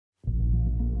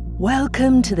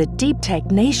Welcome to the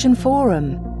Deeptech Nation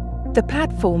Forum, the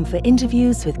platform for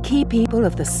interviews with key people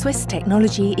of the Swiss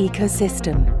technology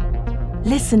ecosystem.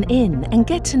 Listen in and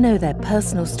get to know their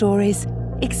personal stories,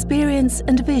 experience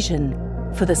and vision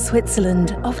for the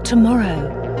Switzerland of tomorrow.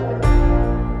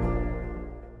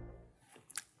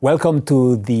 Welcome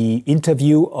to the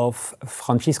interview of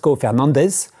Francisco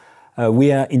Fernandez.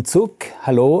 We are in Zug.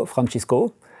 Hello,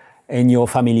 Francisco, in your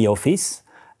family office.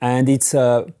 And it's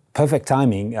perfect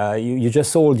timing. You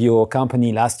just sold your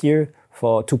company last year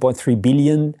for 2.3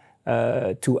 billion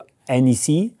to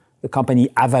NEC, the company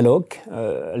Avaloq,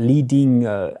 leading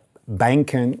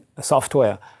banking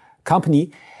software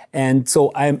company. And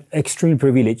so I'm extremely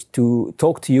privileged to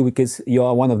talk to you because you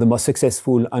are one of the most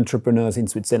successful entrepreneurs in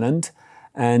Switzerland.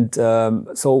 And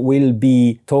so we'll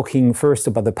be talking first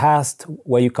about the past,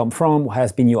 where you come from, what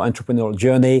has been your entrepreneurial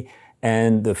journey,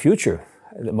 and the future,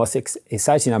 the most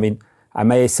exciting. I mean, I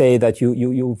may say that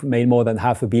you've made more than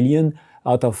 $500 million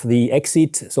out of the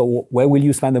exit. So where will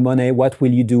you spend the money? What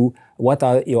will you do? What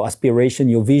are your aspirations,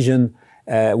 your vision?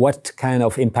 What kind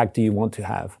of impact do you want to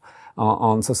have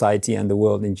on society and the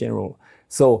world in general?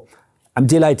 So I'm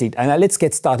delighted. And let's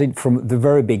get started from the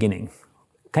very beginning.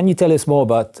 Can you tell us more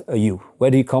about you? Where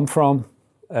do you come from?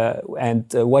 And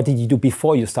what did you do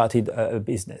before you started a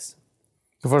business?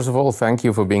 First of all, thank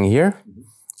you for being here.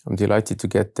 I'm delighted to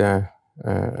get a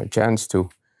chance to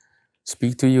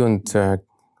speak to you and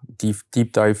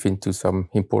deep dive into some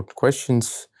important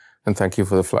questions. And thank you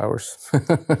for the flowers.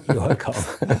 You're welcome.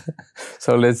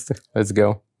 So let's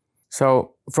go.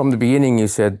 So from the beginning, you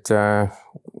said,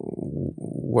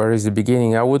 where is the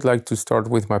beginning? I would like to start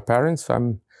with my parents.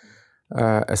 I'm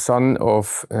a son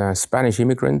of Spanish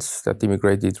immigrants that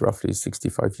immigrated roughly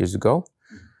 65 years ago.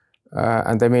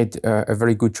 And they made a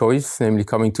very good choice, namely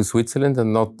coming to Switzerland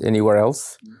and not anywhere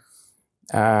else.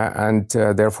 And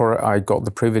therefore, I got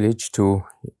the privilege to,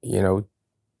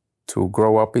 to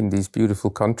grow up in this beautiful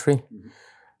country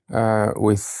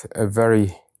with a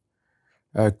very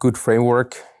good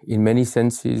framework in many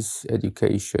senses: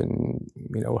 education,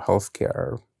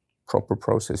 healthcare, proper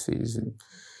processes, and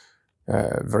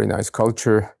very nice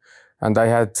culture. And I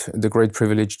had the great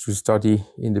privilege to study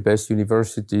in the best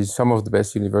universities, some of the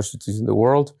best universities in the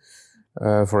world.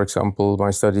 For example,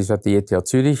 my studies at the ETH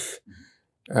Zurich,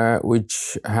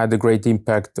 which had a great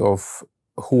impact of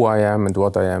who I am and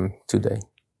what I am today.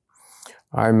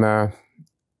 I'm a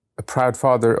proud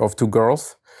father of two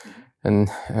girls, and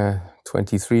a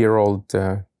 23-year-old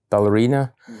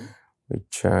ballerina,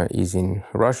 which is in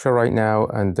Russia right now,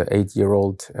 and the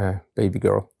 8-year-old baby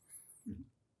girl.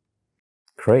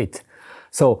 Great.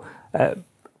 So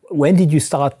when did you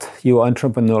start your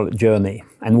entrepreneurial journey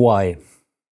and why?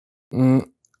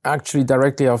 Actually,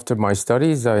 directly after my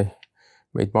studies, I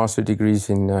made master degrees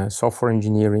in software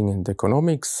engineering and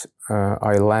economics.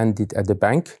 I landed at the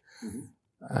bank,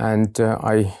 and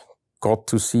I got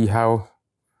to see how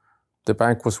the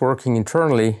bank was working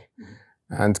internally.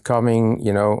 And coming,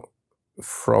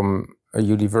 from a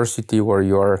university where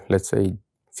you are, let's say,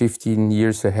 15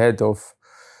 years ahead of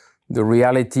the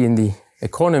reality in the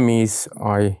economies,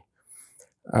 I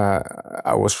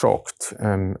was shocked.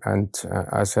 And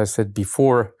as I said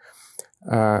before,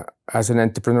 as an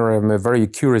entrepreneur, I'm a very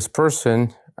curious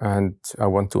person, and I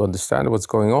want to understand what's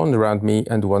going on around me.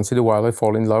 And once in a while, I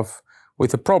fall in love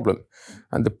with a problem.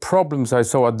 And the problems I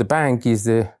saw at the bank is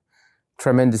the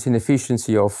tremendous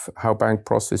inefficiency of how bank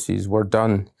processes were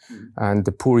done and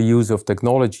the poor use of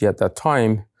technology at that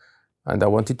time. And I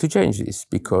wanted to change this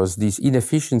because these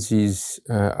inefficiencies,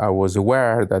 I was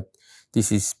aware that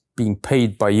this is being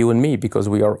paid by you and me because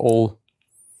we are all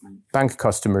bank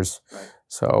customers. Right.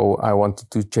 So I wanted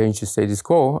to change the status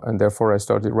quo, and therefore I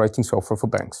started writing software for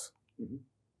banks.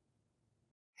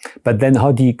 But then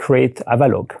how do you create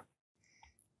Avaloq?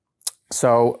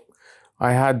 So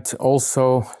I had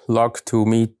also luck to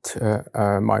meet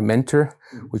my mentor,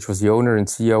 which was the owner and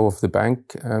CEO of the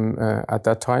bank at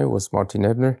that time, was Martin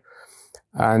Ebner.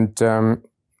 And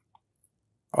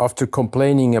after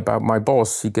complaining about my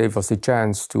boss, he gave us a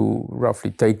chance to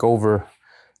roughly take over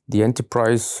the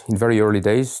enterprise in very early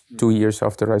days, 2 years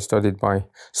after I started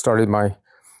my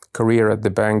career at the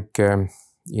bank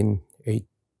in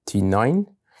 1989.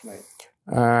 Right.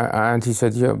 And he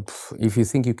said, if you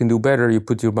think you can do better, you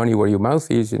put your money where your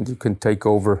mouth is and you can take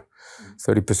over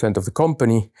 30% of the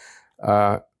company.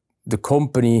 The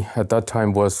company at that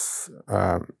time was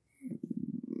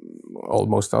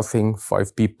almost nothing,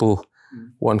 5 people,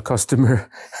 1 customer,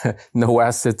 no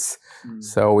assets.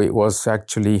 So it was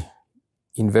actually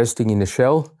investing in a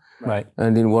shell, right,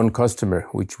 and in 1 customer,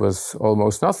 which was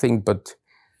almost nothing. But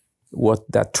what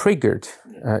that triggered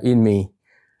in me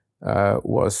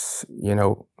was,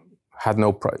 had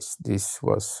no price. This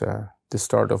was the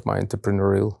start of my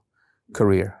entrepreneurial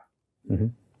career. Mm-hmm.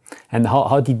 And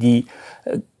how did he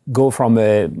go from,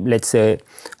 let's say,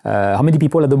 how many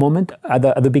people at the moment? At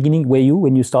the beginning, were you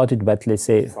when you started? But let's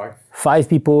say 5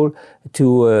 people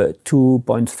to a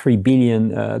 $2.3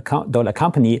 billion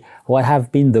company. What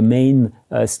have been the main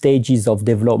stages of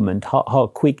development? How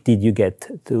quick did you get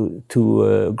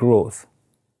to growth?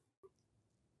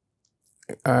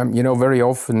 Very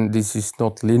often this is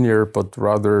not linear, but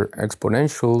rather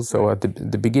exponential. So at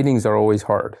the beginnings are always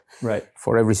hard, right,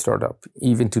 for every startup.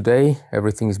 Even today,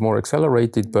 everything is more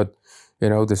accelerated, but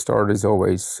the start is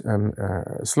always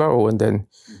slow. And then,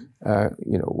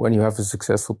 when you have a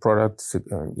successful product,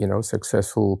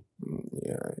 successful,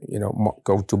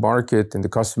 go to market and the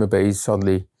customer base,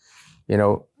 suddenly,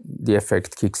 the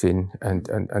effect kicks in and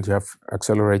you have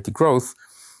accelerated growth.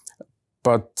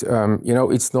 But,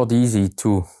 it's not easy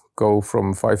to go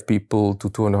from 5 people to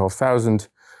 2,500.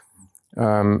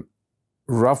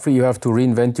 Roughly, you have to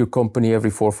reinvent your company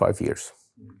every 4 or 5 years.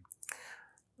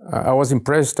 I was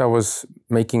impressed. I was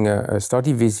making a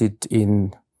study visit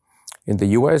in the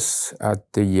US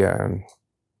at the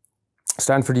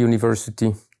Stanford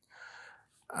University.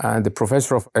 And the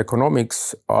professor of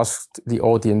economics asked the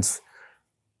audience,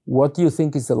 what do you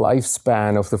think is the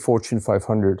lifespan of the Fortune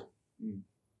 500?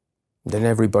 Then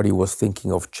everybody was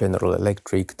thinking of General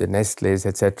Electric, the Nestle's,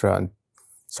 etc. And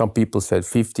some people said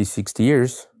 50, 60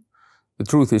 years. The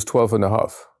truth is 12 and a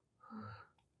half.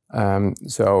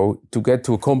 So to get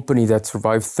to a company that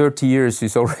survived 30 years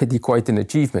is already quite an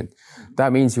achievement.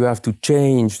 That means you have to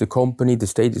change the company, the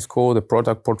status quo, the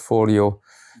product portfolio,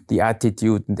 the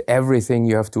attitude, and everything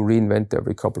you have to reinvent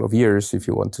every couple of years if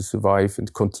you want to survive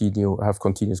and have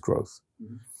continuous growth.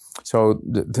 Mm-hmm. So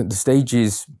the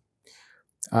stages,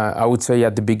 I would say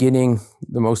at the beginning,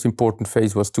 the most important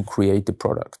phase was to create a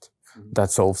product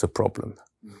that solves a problem.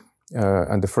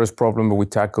 And the first problem we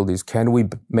tackled is, can we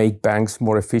make banks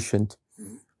more efficient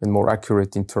and more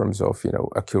accurate in terms of,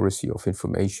 accuracy of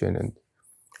information and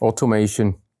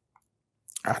automation?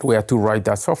 And we had to write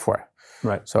that software.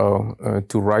 Right. So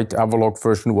to write Avaloq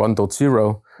version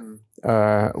 1.0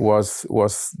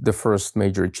 was the first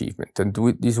major achievement. And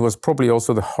this was probably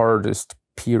also the hardest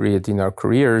period in our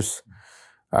careers.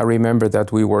 I remember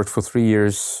that we worked for 3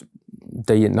 years,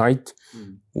 day and night.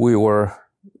 We were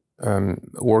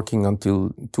working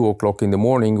until 2 o'clock in the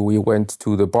morning. We went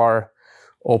to the bar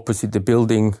opposite the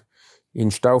building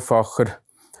in Stauffacher,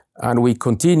 and we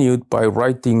continued by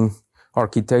writing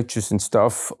architectures and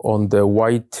stuff on the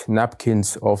white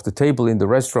napkins of the table in the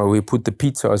restaurant. We put the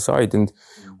pizza aside and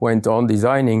went on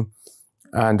designing.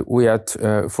 And we had,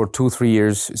 for 2-3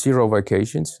 years, 0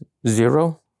 vacations.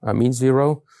 0,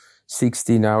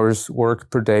 16 hours work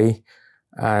per day.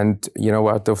 And,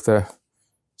 out of the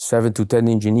 7 to 10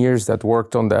 engineers that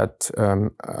worked on that,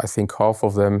 I think half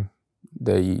of them,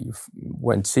 they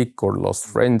went sick or lost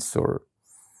friends or...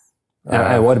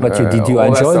 what about you? Did you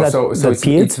enjoy that? So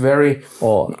it's very...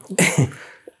 Or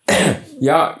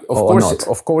yeah,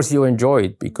 of course you enjoy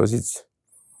it, because it's...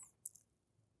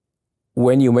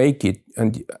 When you make it,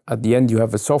 and at the end you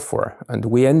have a software. And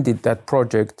we ended that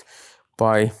project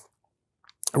by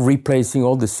replacing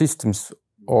all the systems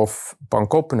of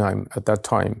Bank Oppenheim at that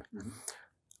time.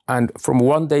 And from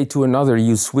one day to another,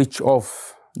 you switch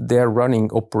off their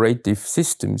running operative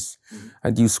systems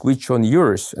and you switch on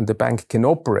yours, and the bank can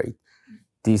operate.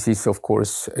 This is, of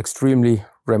course, extremely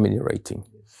remunerating.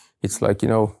 It's like,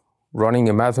 running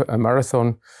a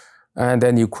marathon, and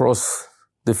then you cross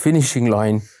the finishing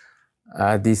line.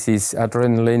 This is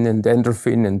adrenaline and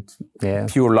endorphin and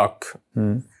pure luck.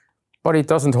 But it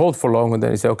doesn't hold for long, and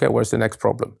then you say, okay, where's the next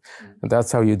problem? And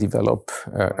that's how you develop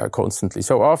constantly.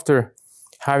 So after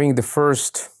having the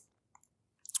first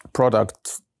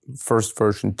product, first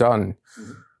version done,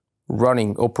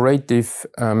 running operative,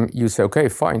 you say, okay,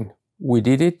 fine, we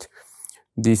did it.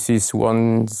 This is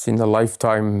once in a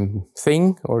lifetime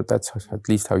thing, or that's at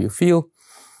least how you feel.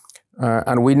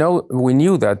 And we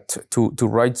knew that to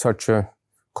write such a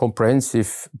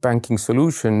comprehensive banking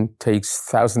solution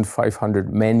takes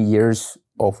 1,500 man-years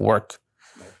of work.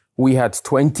 We had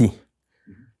 20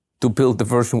 to build the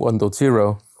version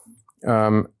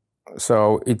 1.0.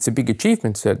 So it's a big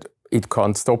achievement. Said it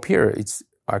can't stop here. It's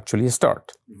actually a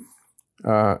start.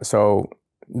 So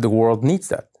the world needs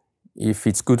that. If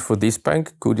it's good for this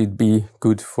bank, could it be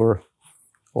good for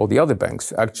all the other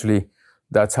banks? Actually,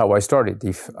 that's how I started.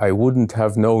 If I wouldn't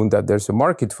have known that there's a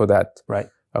market for that, right,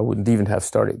 I wouldn't even have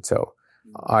started. So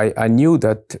I knew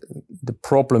that the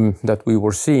problem that we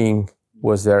were seeing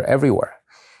was there everywhere.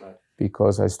 Right.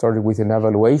 Because I started with an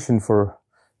evaluation for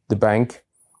the bank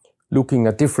looking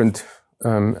at different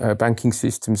banking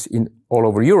systems in all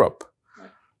over Europe.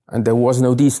 Right. And there was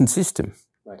no decent system.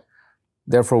 Right.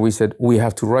 Therefore, we said, we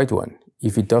have to write one.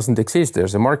 If it doesn't exist,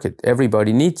 there's a market.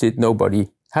 Everybody needs it.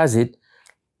 Nobody has it.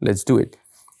 Let's do it.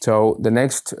 So the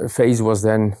next phase was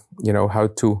then, how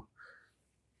to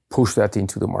push that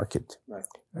into the market. Right.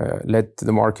 Let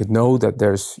the market know that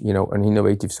there's, an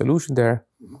innovative solution there.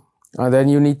 Mm-hmm. And then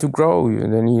you need to grow.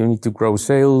 And then you need to grow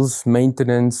sales,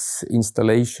 maintenance,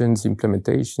 installations,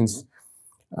 implementations.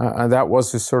 And that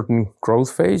was a certain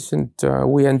growth phase. And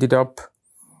we ended up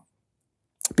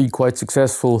being quite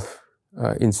successful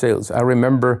in sales. I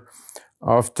remember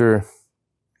after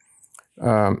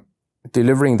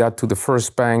delivering that to the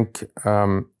first bank,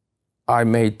 I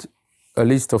made a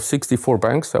list of 64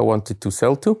 banks I wanted to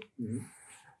sell to. Mm-hmm.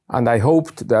 And I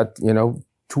hoped that,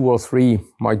 2 or 3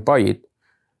 might buy it.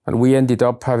 And we ended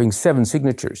up having 7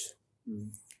 signatures. Mm-hmm.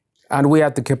 And we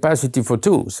had the capacity for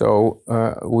 2. So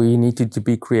we needed to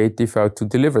be creative how to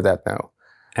deliver that now.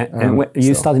 And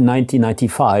you started in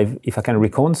 1995, if I can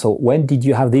recall. So when did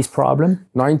you have this problem?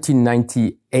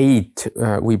 1998,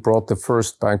 we brought the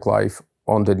first bank live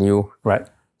on the new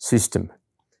system.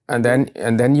 And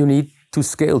then you need to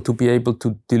scale to be able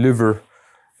to deliver,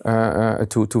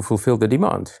 to fulfill the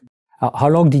demand. How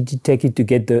long did it take you to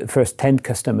get the first 10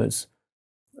 customers?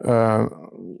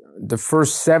 The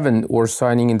first 7 were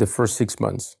signing in the first 6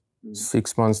 months,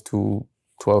 6 months to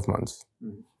 12 months,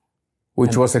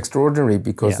 which was extraordinary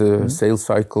because the sales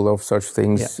cycle of such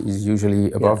things is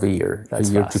usually above a year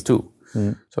to 2.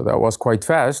 So that was quite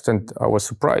fast, and I was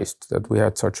surprised that we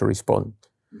had such a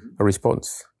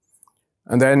response.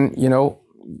 And then,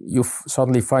 you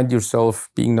suddenly find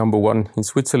yourself being number 1 in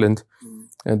Switzerland,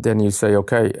 and then you say,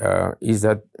 okay,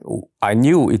 I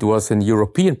knew it was an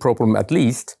European problem at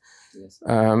least. Yes.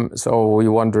 So we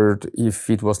wondered if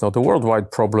it was not a worldwide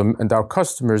problem, and our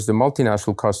customers, the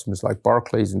multinational customers like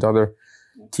Barclays and other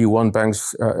T1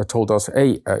 banks told us,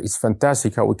 hey, it's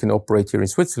fantastic how we can operate here in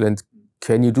Switzerland.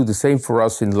 Can you do the same for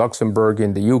us in Luxembourg,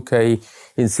 in the UK,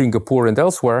 in Singapore and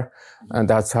elsewhere? And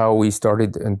that's how we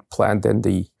started and planned then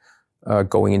the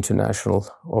going international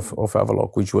of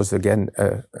Avaloq, which was again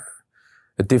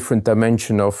a different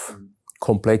dimension of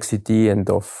complexity and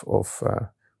of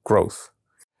growth.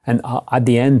 And at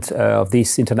the end of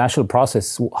this international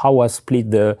process, how was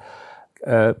split the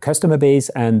customer base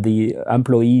and the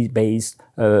employee base,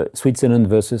 Switzerland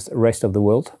versus the rest of the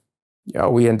world? Yeah,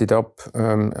 we ended up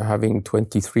having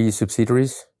 23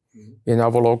 subsidiaries in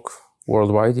Avaloq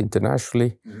worldwide,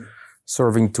 internationally,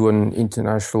 serving to an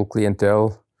international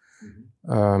clientele,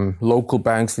 local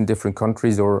banks in different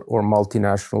countries or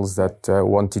multinationals that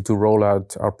wanted to roll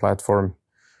out our platform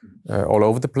all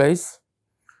over the place.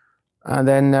 And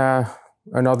then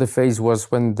another phase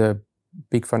was when the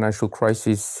big financial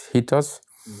crisis hit us,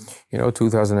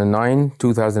 2009,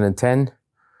 2010.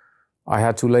 I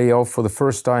had to lay off for the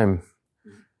first time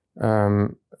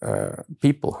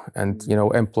people, and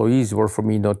employees were for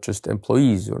me not just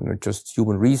employees or not just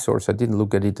human resource. I didn't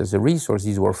look at it as a resource.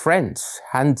 These were friends,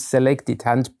 hand-selected,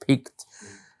 hand-picked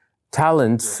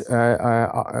talents.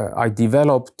 I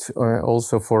developed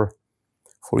also for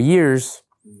years,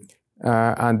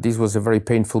 and this was a very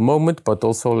painful moment, but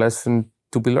also a lesson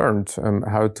to be learned,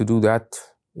 how to do that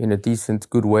in a decent,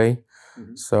 good way.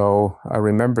 So I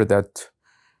remember that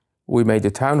we made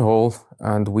a town hall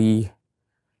and we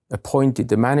appointed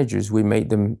the managers. We made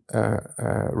them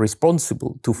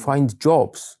responsible to find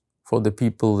jobs for the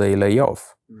people they lay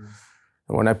off.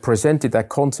 And when I presented that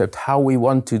concept, how we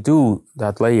want to do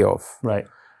that layoff,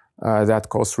 that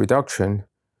cost reduction,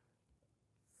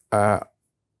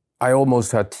 I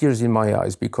almost had tears in my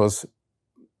eyes because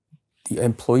the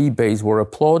employee base were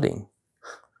applauding.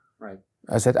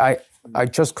 I said, I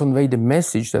just conveyed a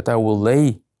message that I will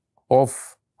lay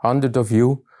off 100 of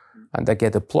you and I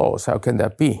get applause. How can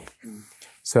that be?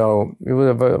 So it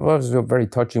was a very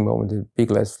touching moment, a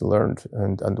big lesson learned.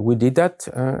 And we did that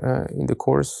in the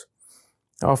course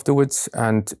afterwards.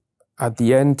 And at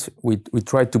the end, we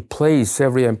tried to place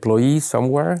every employee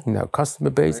somewhere in our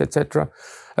customer base, etc.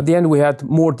 At the end, we had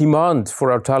more demand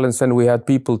for our talents than we had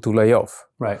people to lay off.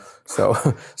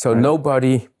 So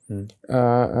nobody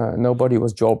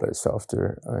was jobless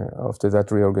after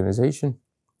that reorganization.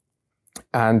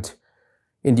 And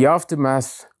in the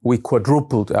aftermath, we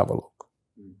quadrupled Avaloq.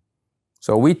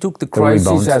 So we took the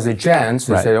crisis as a chance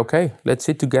and said, okay, let's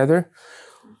sit together,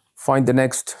 find the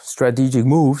next strategic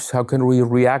moves. How can we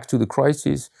react to the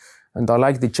crisis? And I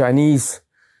like the Chinese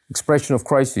expression of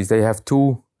crisis. They have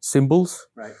 2 symbols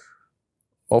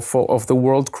of the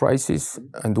world crisis.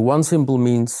 And one symbol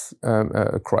means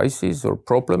a crisis or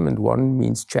problem, and one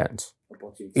means chance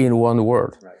in one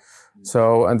word.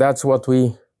 So, and that's what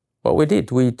we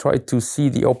did. We tried to see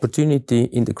the opportunity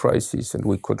in the crisis, and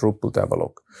we quadrupled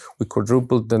Avaloq. We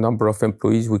quadrupled the number of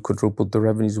employees, we quadrupled the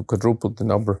revenues, we quadrupled the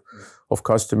number of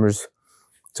customers.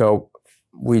 So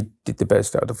we did the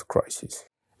best out of the crisis.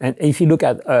 And if you look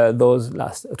at those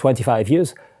last 25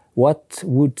 years, what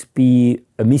would be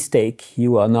a mistake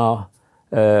you are now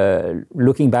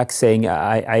looking back saying,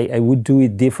 I would do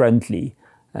it differently?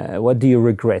 What do you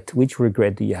regret? Which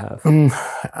regret do you have?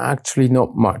 Actually,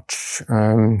 not much.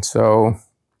 So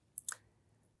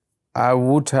I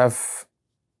would have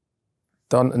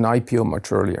done an IPO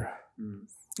much earlier,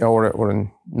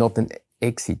 or not an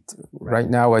exit. Right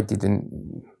now, I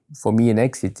didn't. For me, an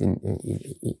exit in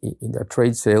that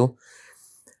trade sale.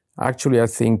 Actually, I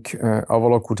think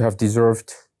Avaloq would have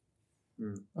deserved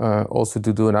also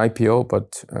to do an IPO,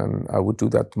 but I would do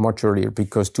that much earlier,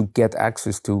 because to get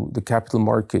access to the capital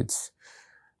markets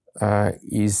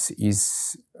is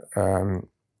a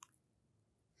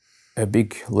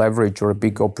big leverage or a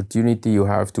big opportunity you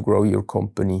have to grow your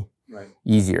company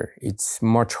easier. It's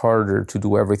much harder to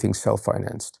do everything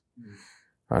self-financed.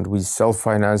 And we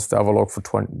self-financed Avaloq for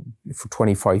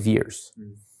 25 years.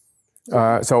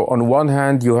 So on one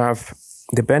hand, you have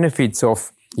the benefits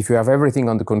of, if you have everything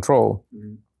under control,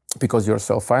 because you're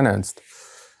self-financed,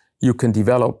 you can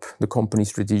develop the company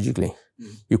strategically.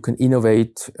 You can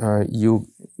innovate, you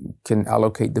can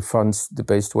allocate the funds the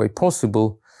best way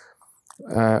possible,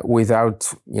 without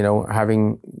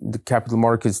having the capital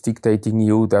markets dictating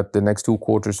you that the next 2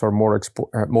 quarters are more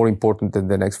important than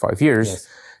the next 5 years. Yes.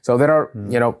 So there are,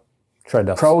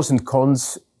 pros and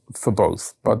cons for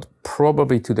both, but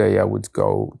probably today I would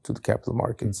go to the capital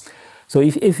markets. So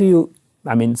if you,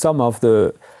 some of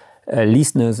the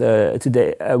listeners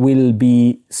today will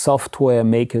be software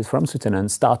makers from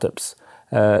Switzerland, startups.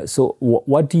 So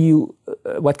what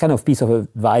kind of piece of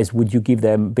advice would you give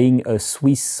them, being a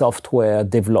Swiss software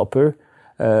developer?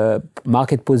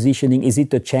 Market positioning, is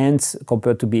it a chance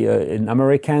compared to be an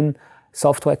American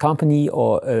software company,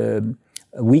 or a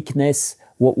weakness?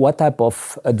 What type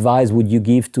of advice would you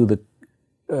give to the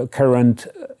current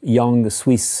young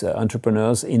Swiss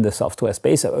entrepreneurs in the software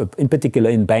space, in particular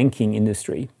in banking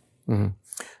industry?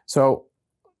 So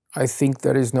I think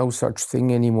there is no such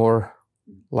thing anymore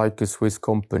like a Swiss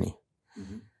company,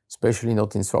 especially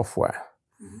not in software.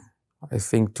 I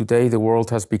think today the world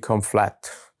has become flat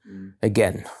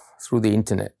again through the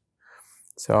internet.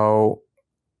 So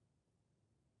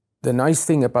the nice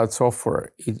thing about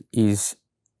software is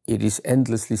it is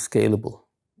endlessly scalable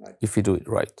if you do it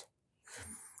right.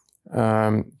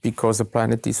 Because the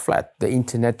planet is flat. The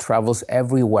internet travels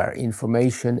everywhere.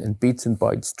 Information and bits and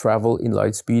bytes travel in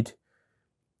light speed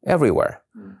everywhere.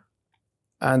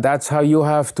 And that's how you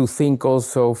have to think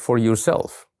also for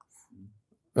yourself.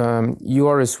 You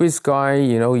are a Swiss guy,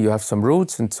 you have some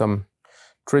roots and some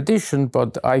tradition,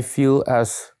 but I feel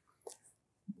as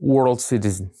world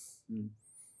citizen.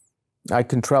 I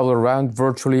can travel around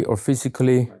virtually or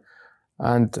physically,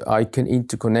 and I can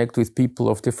interconnect with people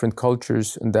of different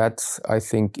cultures, and that's, I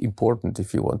think, important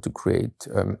if you want to create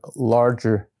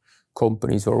larger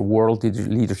companies or world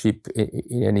leadership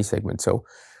in any segment. So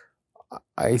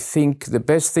I think the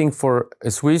best thing for a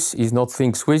Swiss is not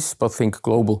think Swiss, but think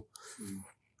global.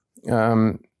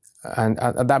 And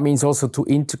that means also to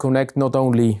interconnect not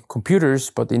only computers,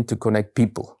 but interconnect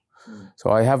people. So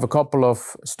I have a couple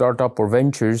of startup or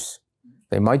ventures.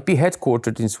 They might be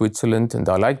headquartered in Switzerland, and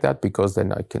I like that because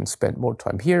then I can spend more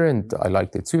time here, and I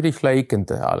like the Zurich Lake,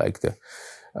 and I like the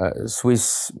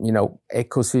Swiss,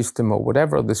 ecosystem or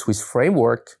whatever, the Swiss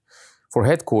framework for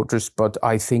headquarters, but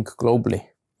I think globally.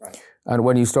 And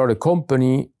when you start a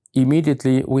company,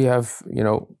 immediately we have,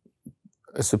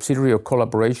 a subsidiary of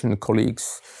collaboration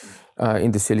colleagues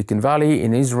in the Silicon Valley,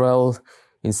 in Israel,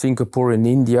 in Singapore, in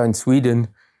India, in Sweden,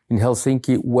 in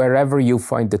Helsinki, wherever you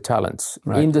find the talents.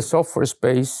 In the software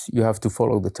space, you have to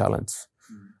follow the talents.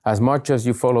 As much as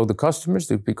you follow the customers,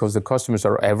 because the customers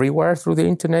are everywhere through the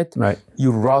internet,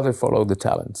 you rather follow the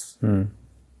talents.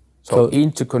 So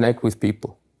interconnect with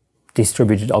people.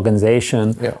 Distributed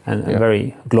organization and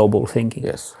very global thinking.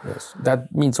 Yes.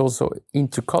 That means also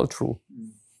intercultural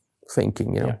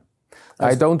thinking,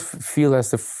 I don't feel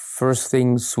as the first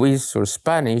thing Swiss or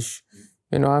Spanish,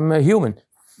 I'm a human.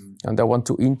 And I want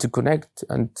to interconnect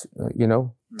and,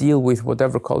 deal with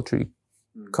whatever culture you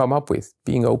come up with,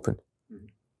 being open.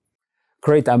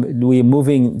 Great. We're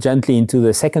moving gently into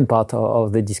the second part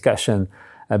of the discussion.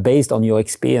 Based on your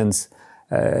experience,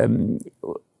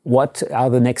 what are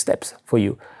the next steps for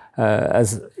you?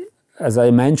 As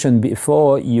I mentioned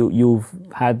before, you've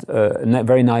had a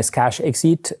very nice cash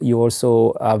exit. You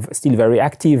also are still very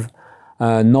active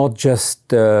not just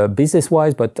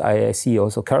business-wise, but I see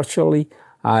also culturally.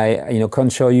 I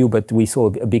can't show you, but we saw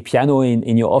a big piano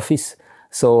in your office.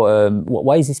 So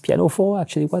why is this piano for,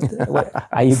 actually? What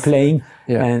are you playing,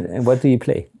 and what do you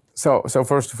play? So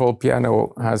first of all,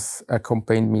 piano has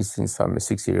accompanied me since I'm a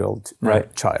 6-year-old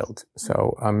child.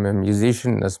 So I'm a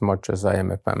musician as much as I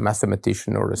am a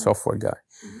mathematician or a software guy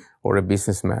or a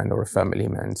businessman or a family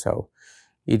man. So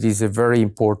it is a very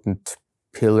important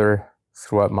pillar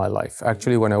throughout my life.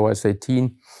 Actually, when I was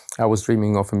 18, I was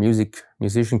dreaming of a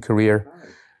musician career.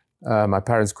 My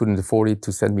parents couldn't afford it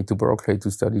to send me to Berkeley to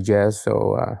study jazz,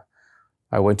 so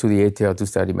I went to the ETH to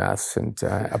study maths.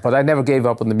 But I never gave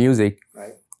up on the music,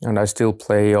 and I still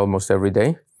play almost every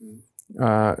day.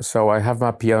 So I have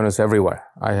my pianos everywhere.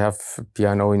 I have a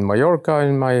piano in Mallorca,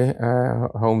 in my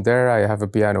home there. I have a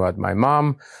piano at my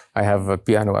mom. I have a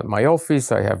piano at my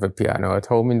office. I have a piano at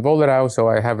home in Wollerau. So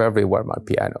I have everywhere my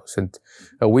pianos. And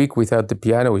a week without the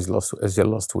piano is a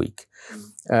lost week.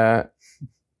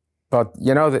 But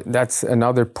that's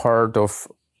another part of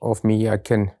me. I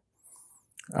can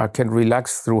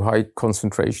relax through high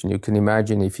concentration. You can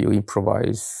imagine if you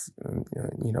improvise,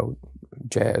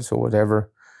 jazz or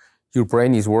whatever, your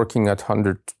brain is working at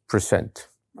 100%.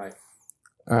 Right.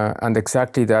 And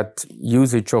exactly that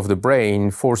usage of the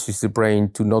brain forces the brain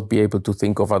to not be able to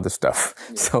think of other stuff.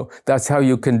 Yeah. So that's how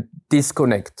you can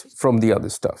disconnect from the other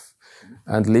stuff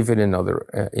and live in another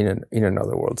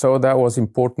world. So that was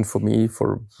important for me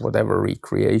for whatever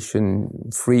recreation,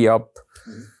 free up,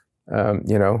 some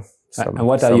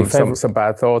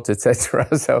bad thoughts,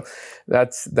 etc. So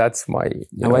that's my.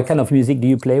 And what kind of music do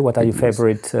you play? What are your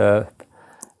favorite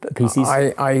pieces?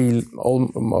 I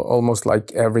almost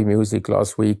like every music.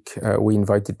 Last week we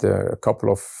invited a couple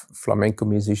of flamenco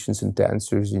musicians and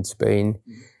dancers in Spain.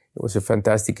 It was a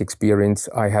fantastic experience.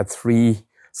 I had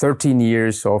 13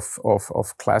 years of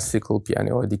classical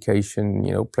piano education,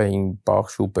 playing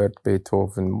Bach, Schubert,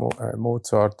 Beethoven,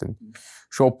 Mozart, and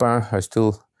Chopin. I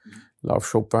still love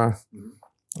Chopin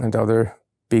and other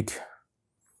big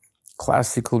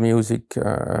classical music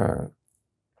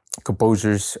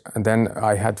composers. And then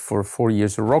I had for 4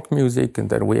 years rock music, and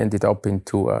then we ended up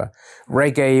into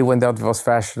reggae when that was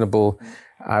fashionable.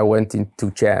 I went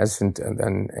into jazz and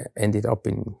then ended up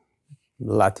in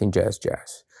Latin jazz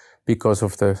because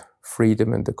of the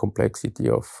freedom and the complexity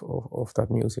of that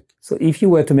music. So if you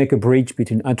were to make a bridge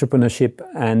between entrepreneurship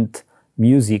and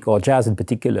music, or jazz in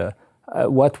particular,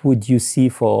 what would you see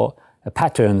for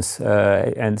patterns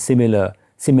and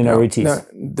similarities?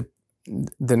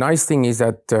 The nice thing is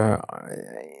that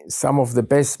some of the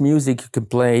best music you can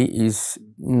play is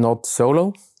not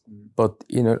solo, but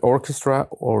in an orchestra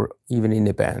or even in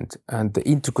a band. And the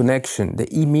interconnection,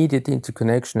 the immediate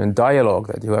interconnection and dialogue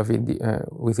that you have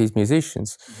with these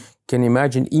musicians, can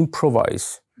imagine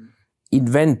improvise,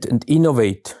 invent and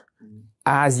innovate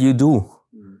as you do.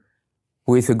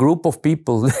 With a group of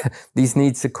people, this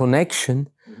needs a connection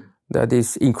that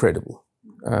is incredible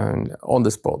and on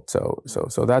the spot.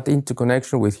 So that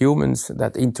interconnection with humans,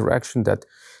 that interaction, that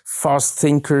fast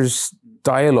thinkers,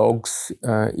 dialogues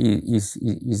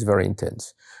is very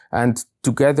intense. And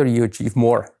together you achieve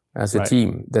more as a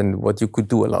team than what you could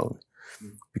do alone,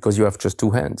 because you have just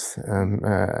two hands, and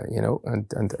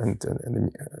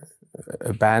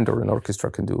a band or an orchestra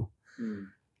can do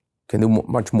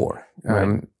much more.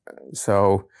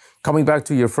 So coming back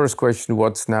to your first question,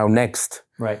 what's now next?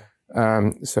 Right.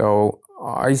 So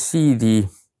I see the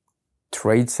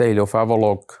trade sale of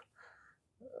Avaloq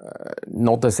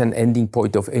not as an ending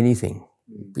point of anything,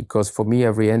 because for me,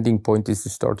 every ending point is the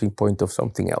starting point of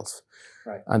something else.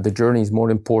 Right. And the journey is more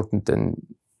important than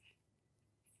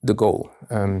the goal.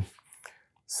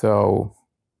 So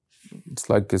it's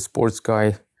like a sports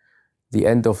guy. The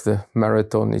end of the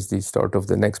marathon is the start of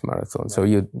the next marathon. Right. So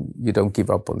you don't give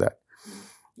up on that.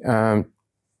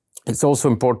 It's also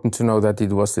important to know that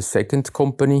it was the second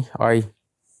company I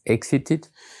exited.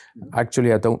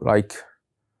 Actually, I don't like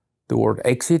the word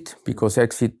exit, because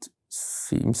exit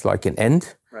seems like an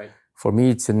end. Right. For me,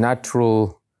 it's a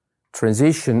natural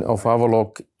transition of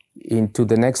Avaloq into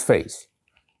the next phase.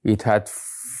 It had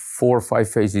 4 or 5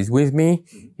 phases with me.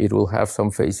 It will have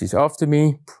some phases after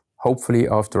me. Hopefully,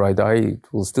 after I die, it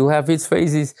will still have its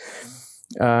phases.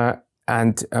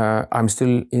 And I'm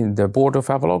still in the board of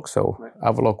Avaloq, so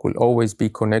Avaloq will always be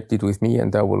connected with me,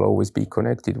 and I will always be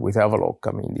connected with Avaloq.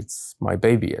 I mean, it's my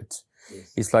baby.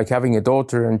 It's like having a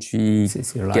daughter, and she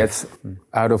gets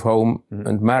out of home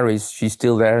and marries. She's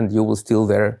still there, and you will still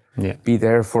be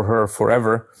there for her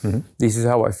forever. This is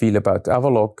how I feel about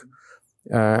Avaloq,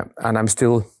 and I'm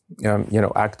still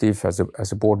active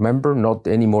as a board member, not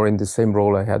anymore in the same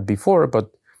role I had before,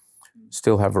 but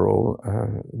still have a role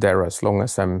there as long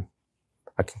as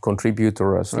I can contribute,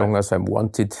 or as long as I'm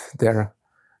wanted there,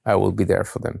 I will be there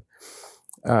for them.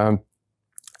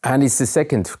 And it's the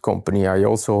second company. I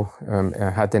also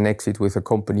had an exit with a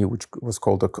company which was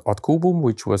called Adcubum,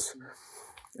 which was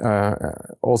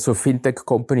also a fintech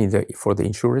company for the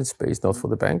insurance space, not for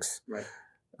the banks. Right.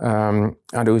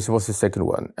 And it was the second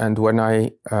one. And when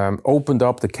I opened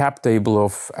up the cap table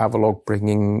of Avaloq,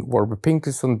 bringing Warburg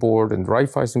Pincus on board and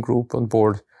Raiffeisen Group on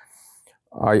board,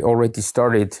 I already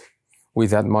started with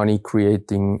that money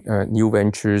creating new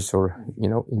ventures, or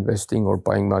investing or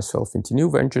buying myself into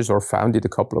new ventures, or founded a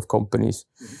couple of companies.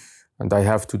 And I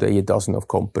have today a dozen of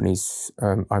companies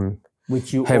I'm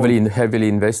which you heavily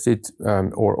invested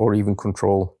or even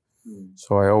control.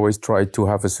 So I always try to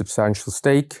have a substantial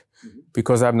stake,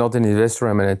 because I'm not an investor,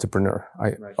 I'm an entrepreneur.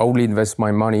 I only invest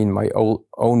my money in my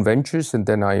own ventures, and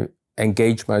then I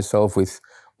engage myself with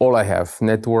all I have: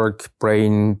 network,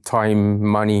 brain, time,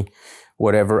 money,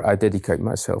 whatever. I dedicate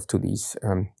myself to these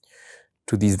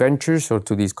ventures or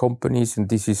to these companies, and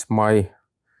this is my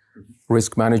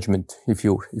risk management, if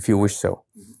you wish so.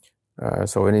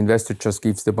 So an investor just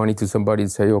gives the money to somebody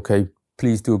and say, okay,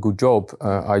 please do a good job.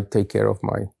 I take care of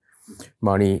my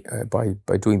money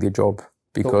by doing the job,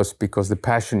 because the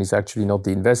passion is actually not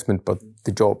the investment, but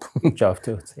the job. Job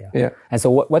too, yeah. And so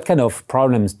what kind of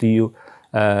problems do you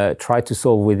try to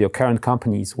solve with your current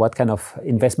companies? What kind of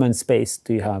investment space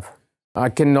do you have? I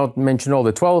cannot mention all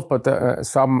the 12, but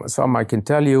some I can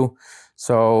tell you.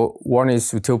 So one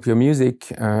is Utopia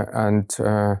Music, and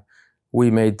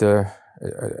we made a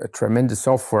tremendous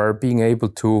software being able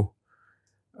to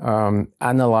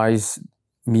analyze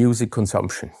music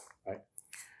consumption.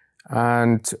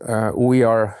 And we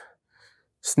are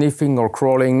sniffing or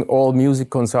crawling all music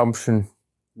consumption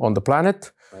on the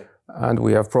planet. And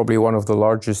we have probably one of the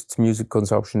largest music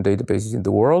consumption databases in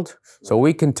the world. So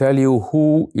we can tell you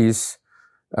who is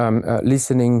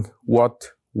listening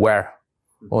what, where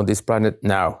on this planet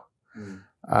now.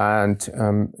 And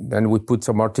then we put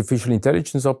some artificial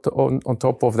intelligence on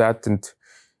top of that. And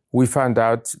we found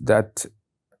out that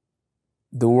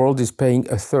the world is paying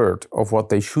a third of what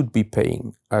they should be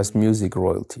paying as music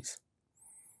royalties.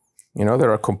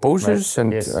 There are composers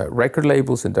and record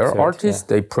labels, and there are artists,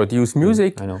 they produce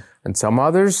music, and some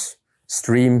others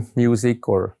stream music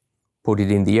or put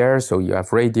it in the air. So you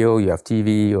have radio, you have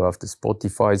TV, you have the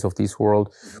Spotifys of this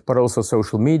world, but also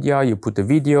social media. You put a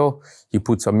video, you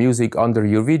put some music under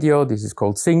your video. This is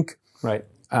called sync. Right.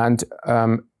 And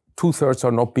 2/3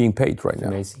 are not being paid right now.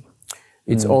 Amazing.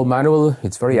 It's all manual,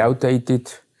 it's very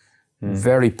outdated,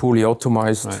 very poorly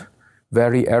optimized,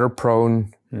 very error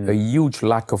prone, a huge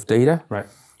lack of data,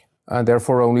 and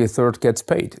therefore only a third gets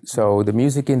paid. So the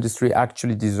music industry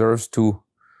actually deserves to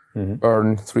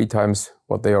earn 3 times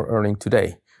what they are earning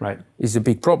today. It's a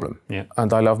big problem,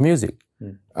 and I love music.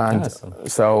 And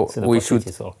so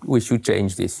we should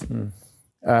change this.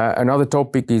 Another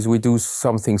topic is we do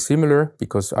something similar,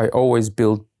 because I always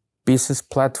build business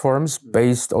platforms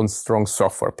based on strong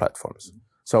software platforms.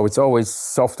 So it's always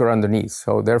software underneath.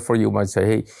 So therefore you might say,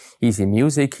 hey, he's in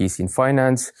music, he's in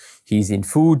finance, he's in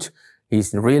food,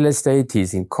 he's in real estate,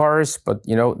 he's in cars, but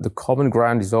the common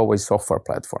ground is always software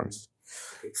platforms.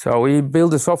 So we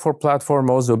build a software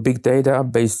platform, also big data,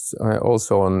 based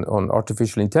also on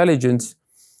artificial intelligence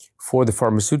for the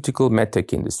pharmaceutical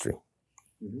medtech industry.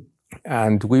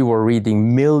 And we were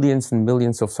reading millions and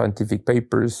millions of scientific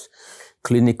papers,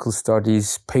 clinical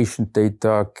studies, patient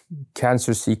data,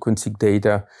 cancer sequencing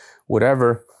data,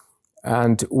 whatever.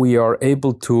 And we are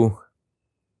able to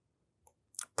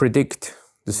predict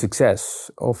the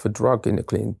success of a drug in a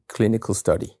clinical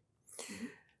study.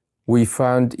 We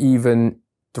found even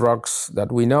drugs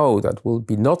that we know that will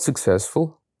be not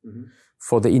successful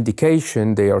for the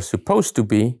indication they are supposed to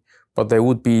be, but they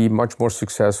would be much more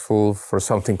successful for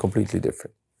something completely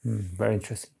different. Very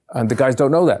interesting. And the guys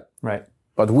don't know that. Right.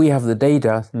 But we have the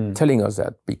data telling us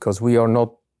that, because we are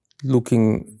not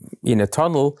looking in a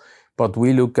tunnel, but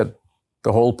we look at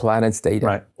the whole planet's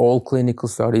data. All clinical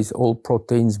studies, all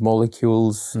proteins,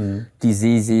 molecules,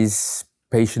 diseases,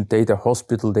 patient data,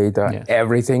 hospital data,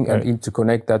 everything, and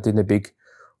interconnect that in a big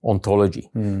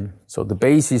ontology. So the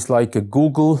base is like a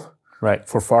Google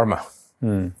for pharma,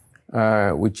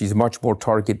 which is much more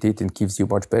targeted and gives you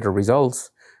much better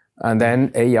results. And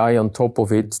then AI on top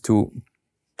of it to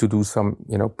do some,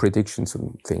 predictions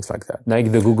and things like that.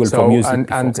 Like the Google for music.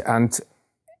 And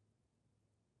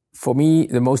for me,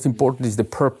 the most important is the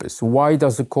purpose. Why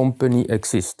does a company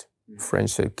exist?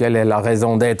 French say, quelle est la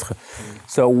raison d'être?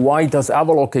 So why does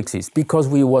Avaloq exist? Because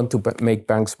we want to make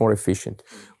banks more efficient.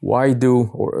 Why do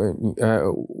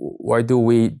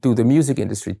we do the music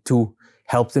industry? To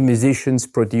help the musicians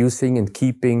producing and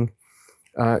keeping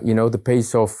the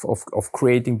pace of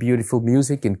creating beautiful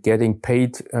music and getting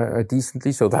paid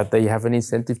decently so that they have an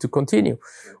incentive to continue.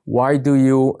 Why do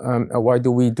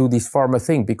we do this pharma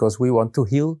thing? Because we want to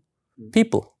heal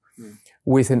people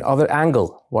with another angle.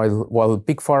 While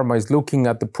big pharma is looking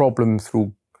at the problem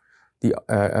through the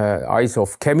eyes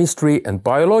of chemistry and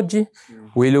biology,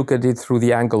 we look at it through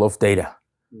the angle of data.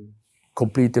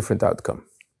 Complete different outcome.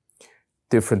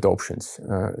 Different options.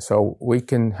 So we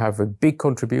can have a big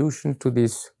contribution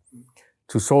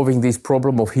to solving this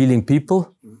problem of healing people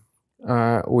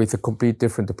with a complete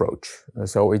different approach.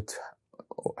 So it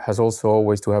has also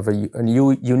always to have a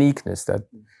new uniqueness that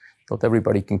not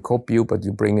everybody can copy you, but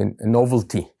you bring in a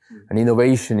novelty, an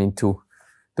innovation into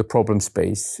the problem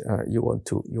space you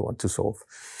want to solve.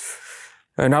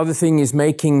 Another thing is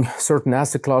making certain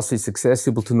asset classes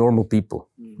accessible to normal people.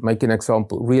 Make an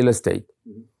example: real estate.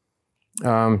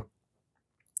 An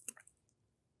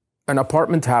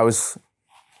apartment house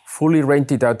fully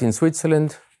rented out in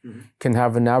Switzerland can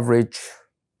have an average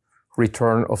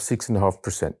return of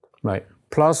 6.5%. Right.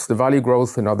 Plus the value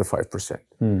growth another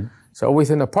 5%. So with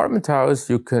an apartment house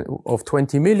of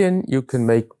 20 million, you can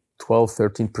make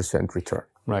 12-13% return.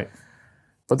 Right.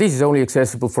 But this is only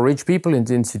accessible for rich people and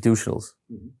institutionals.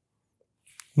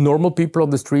 Normal people on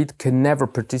the street can never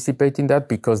participate in that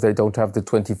because they don't have the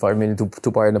 25 million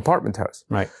to buy an apartment house.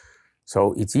 Right.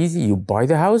 So it's easy. You buy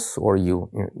the house, or you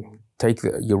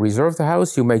reserve the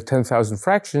house. You make 10,000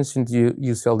 fractions, and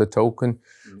you sell the token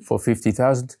for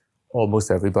 50,000.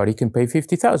 Almost everybody can pay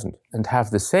 50,000 and have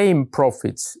the same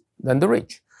profits than the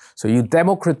rich. So you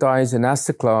democratize an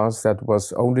asset class that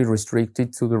was only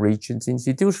restricted to the rich and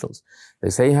institutionals.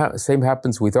 The same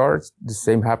happens with art. The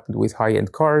same happened with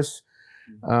high-end cars.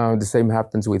 The same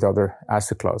happens with other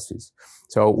asset classes.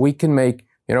 So we can make,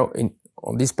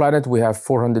 on this planet we have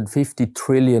 450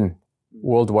 trillion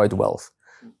worldwide wealth.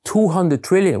 200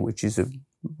 trillion, which is a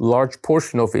large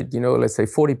portion of it, let's say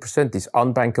 40% is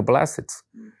unbankable assets.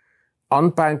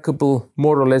 Unbankable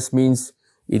more or less means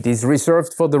it is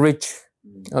reserved for the rich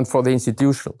and for the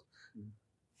institutional.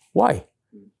 Why?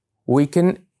 We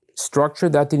can structure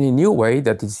that in a new way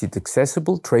that is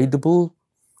accessible, tradable,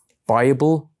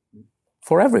 buyable,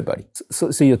 for everybody.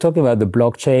 So you're talking about the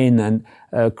blockchain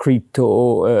and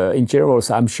crypto in general.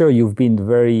 So I'm sure you've been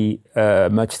very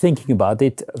much thinking about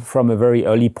it from a very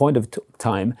early point of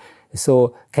time.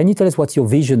 So can you tell us what's your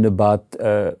vision about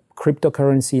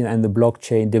cryptocurrency and the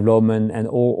blockchain development and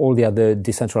all the other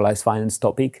decentralized finance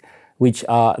topic, which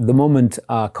are the moment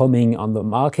are coming on the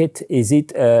market? Is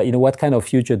it, what kind of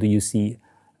future do you see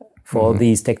for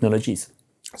these technologies?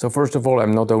 So first of all,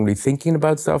 I'm not only thinking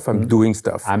about stuff, I'm doing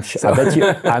stuff. I'm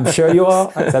sure you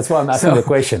are. That's why I'm asking the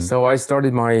question. So I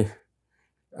started my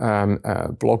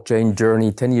blockchain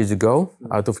journey 10 years ago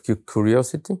out of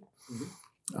curiosity.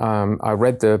 I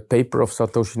read the paper of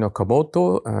Satoshi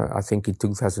Nakamoto, I think in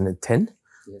 2010,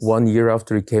 1 year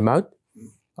after it came out.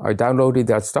 I downloaded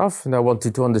that stuff and I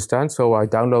wanted to understand, so I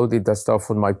downloaded that stuff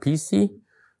on my PC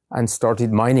and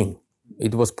started mining.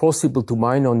 It was possible to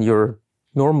mine on your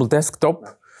normal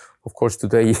desktop. Of course,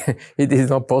 today it is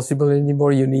not possible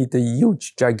anymore. You need a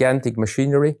huge, gigantic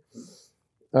machinery.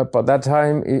 But at that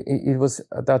time,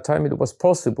 it was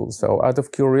possible. So out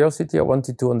of curiosity, I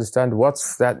wanted to understand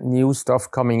what's that new stuff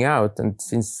coming out. And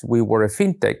since we were a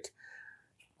fintech,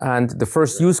 and the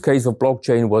first use case of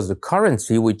blockchain was the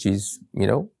currency, which is,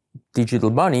 digital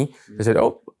money, I said,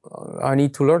 I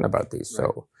need to learn about this.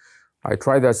 So I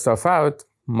tried that stuff out,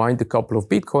 mined a couple of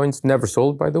Bitcoins, never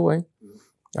sold, by the way.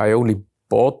 I only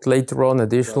bought later on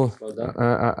additional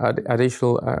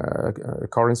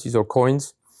currencies or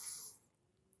coins.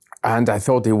 And I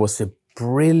thought it was a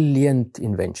brilliant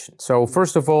invention. So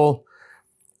first of all,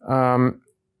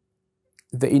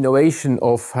 the innovation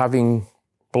of having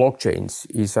blockchains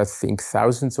is, I think,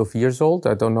 thousands of years old.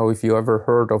 I don't know if you ever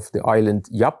heard of the island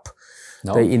Yap.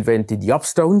 No. They invented Yap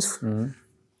stones,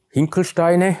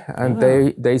 Hinkelsteine,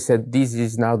 and they said this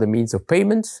is now the means of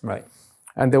payments. Right.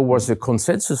 And there was a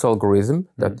consensus algorithm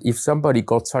that if somebody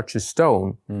got such a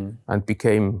stone and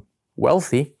became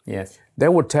wealthy, they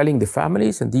were telling the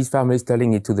families, and these families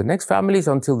telling it to the next families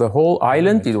until the whole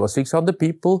island, it was 600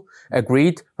 people,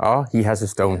 agreed, he has a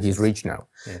stone, he's rich now.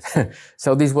 Yes.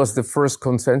 So this was the first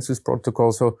consensus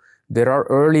protocol. So there are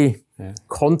early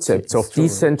concepts of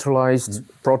decentralized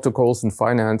protocols in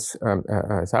finance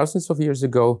thousands of years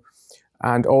ago,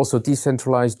 and also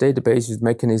decentralized databases,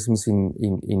 mechanisms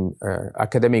in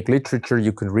academic literature.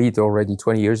 You can read already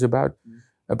 20 years about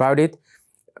it.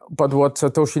 but what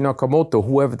Satoshi Nakamoto,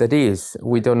 whoever that is,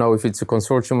 we don't know if it's a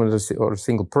consortium or a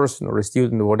single person or a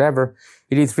student or whatever,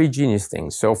 he did three genius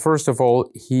things. So first of all,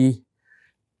 he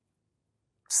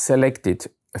selected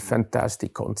a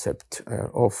fantastic concept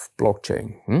of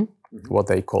blockchain, what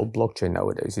they call blockchain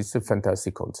nowadays. It's a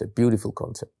fantastic concept, beautiful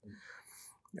concept.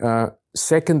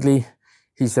 Secondly,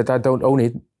 he said, I don't own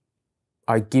it,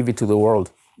 I give it to the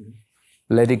world.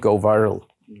 Let it go viral,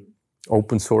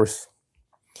 open source.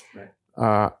 Right.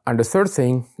 And the third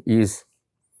thing is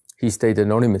he stayed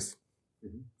anonymous.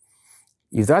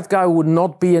 If that guy would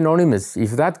not be anonymous,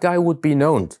 if that guy would be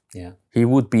known, he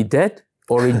would be dead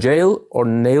or in jail or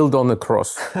nailed on a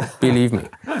cross, believe me.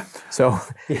 So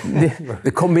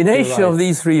the combination of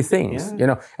these three things,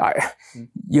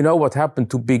 you know what happened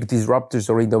to big disruptors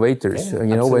or innovators.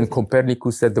 When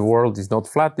Copernicus said the world is not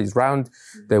flat, it's round,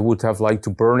 they would have liked to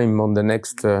burn him on the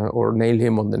next or nail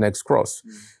him on the next cross.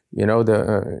 The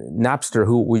Napster,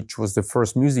 which was the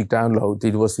first music download,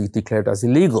 it was declared as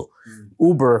illegal.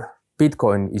 Uber,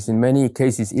 Bitcoin is in many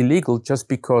cases illegal just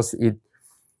because it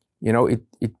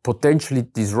potentially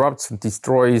disrupts and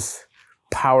destroys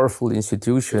powerful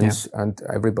institutions, and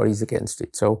everybody's against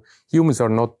it. So humans are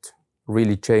not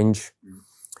really change,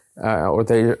 or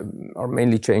they are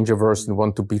mainly change averse and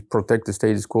want to protect the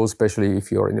status quo, especially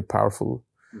if you're in a powerful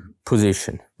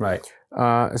position. Right.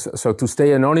 So to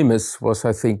stay anonymous was,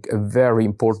 I think, a very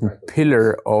important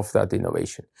pillar of that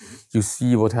innovation. You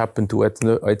see what happened to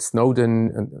Ed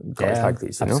Snowden and guys like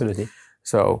this. Absolutely.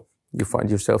 So you find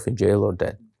yourself in jail or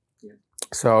dead. Yeah.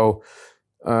 So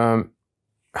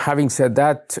having said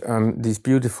that, this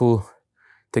beautiful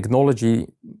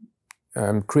technology,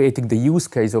 creating the use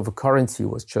case of a currency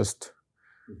was just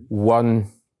one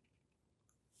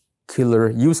killer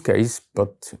use case,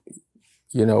 but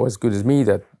you know as good as me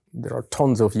that there are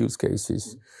tons of use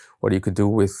cases what you could do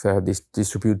with this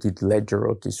distributed ledger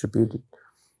or distributed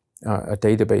a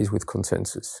database with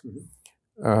consensus.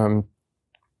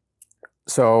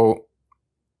 So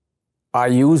I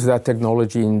use that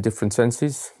technology in different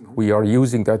senses. We are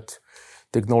using that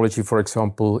technology, for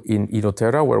example, in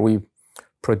Inoterra, where we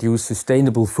produce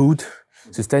sustainable food,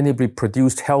 sustainably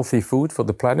produced healthy food for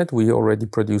the planet. We already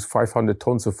produce 500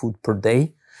 tons of food per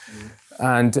day.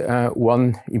 And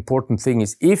one important thing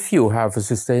is, if you have a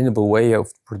sustainable way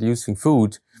of producing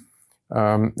food,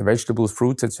 vegetables,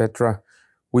 fruits, etc.,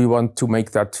 we want to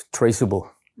make that traceable.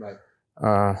 Right.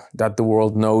 That the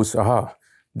world knows,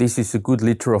 this is a good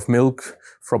liter of milk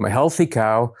from a healthy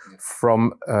cow,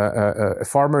 from a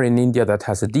farmer in India that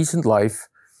has a decent life,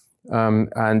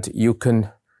 and you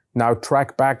can now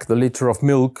track back the liter of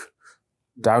milk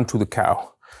down to the cow.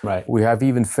 Right. We have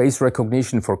even face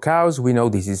recognition for cows. We know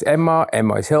this is Emma.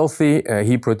 Emma is healthy.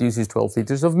 He produces 12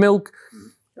 liters of milk.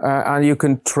 And you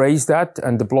can trace that.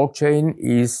 And the blockchain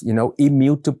is,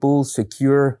 immutable,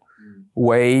 secure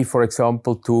way, for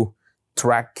example, to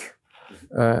track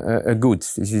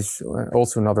goods. This is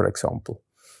also another example.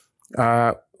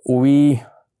 We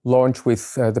launch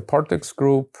with the Partex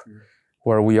group,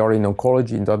 where we are in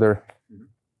oncology and other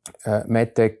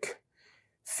medtech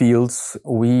fields.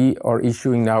 We are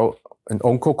issuing now an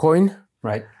oncocoin.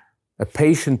 Right. A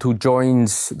patient who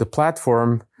joins the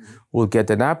platform will get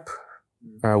an app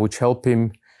which help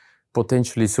him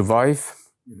potentially survive,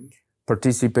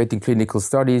 participate in clinical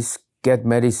studies, get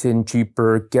medicine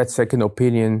cheaper, get second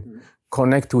opinion,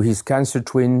 connect to his cancer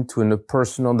twin, to a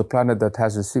person on the planet that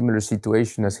has a similar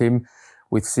situation as him,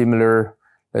 with similar,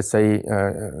 let's say,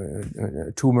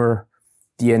 tumor,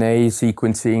 DNA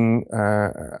sequencing,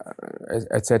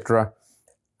 etc.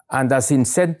 And as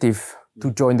incentive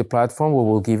to join the platform, we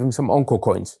will give him some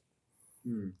oncocoins.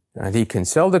 And he can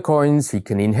sell the coins, he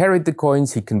can inherit the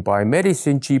coins, he can buy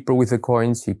medicine cheaper with the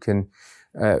coins, he can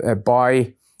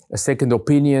buy a second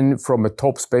opinion from a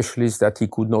top specialist that he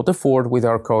could not afford with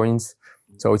our coins.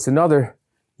 So it's another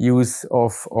use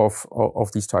of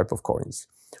these type of coins.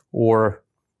 Or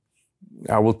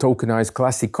I will tokenize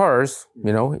classic cars.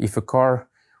 If a car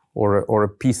or a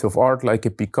piece of art like a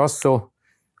Picasso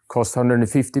costs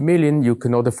 150 million, you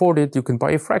cannot afford it, you can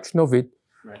buy a fraction of it.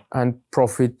 Right. And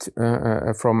profit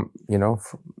from,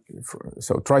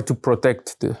 so try to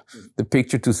protect the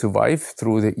picture to survive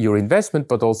through your investment,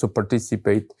 but also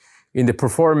participate in the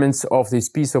performance of this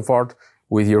piece of art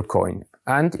with your coin.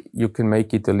 And you can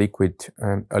make it a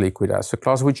liquid asset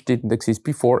class, which didn't exist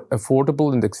before,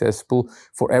 affordable and accessible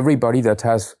for everybody that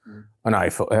has an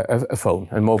iPhone, a phone,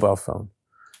 a mobile phone.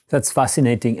 That's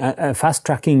fascinating. Fast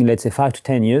tracking, let's say 5 to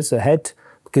 10 years ahead,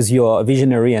 because you're a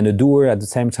visionary and a doer at the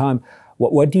same time.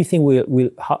 What do you think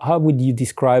how would you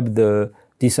describe the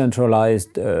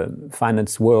decentralized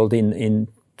finance world in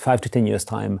 5 to 10 years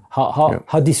time?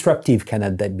 How disruptive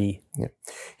can that be? Yeah.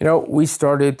 You know, we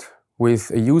started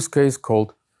with a use case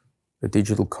called a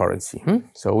digital currency.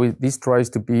 So this tries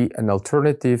to be an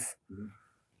alternative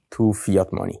to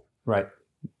fiat money. Right.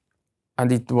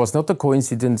 And it was not a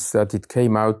coincidence that it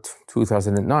came out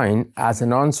 2009 as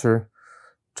an answer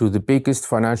to the biggest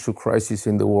financial crisis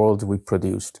in the world we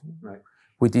produced. Right.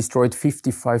 We destroyed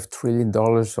 $55 trillion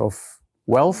of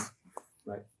wealth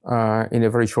in a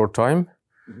very short time.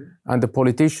 And the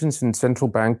politicians and central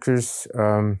bankers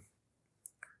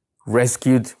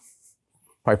rescued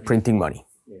by printing money.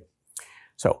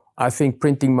 So I think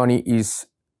printing money is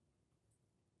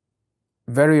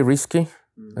very risky,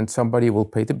 and somebody will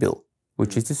pay the bill,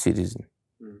 which is the citizen,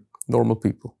 normal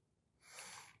people.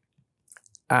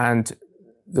 And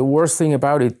the worst thing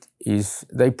about it is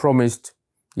they promised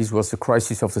this was the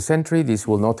crisis of the century, this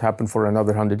will not happen for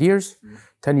another 100 years.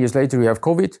 10 years later, we have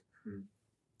COVID,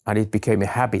 and it became a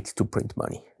habit to print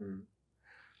money.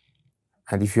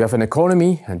 And if you have an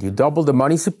economy and you double the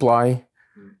money supply,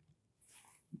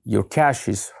 your cash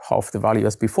is half the value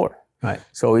as before. Right.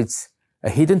 So it's a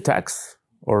hidden tax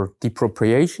or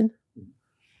depreciation.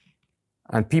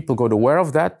 And people got aware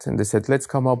of that, and they said, let's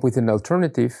come up with an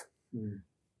alternative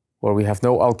where we have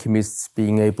no alchemists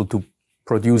being able to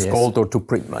produce gold or to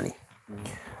print money.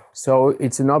 So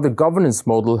it's another governance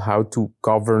model how to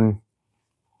govern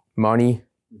money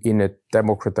in a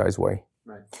democratized way.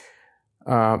 Right.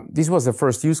 This was the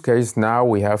first use case. Now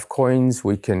we have coins.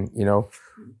 We can,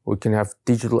 we can have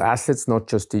digital assets, not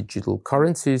just digital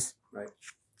currencies,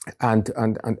 and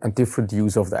different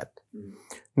use of that.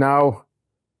 Now,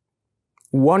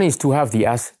 one is to have the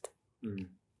asset,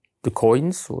 the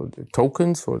coins or the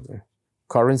tokens or the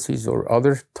currencies or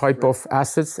other type of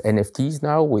assets, NFTs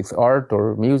now with art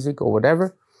or music or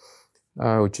whatever,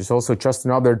 which is also just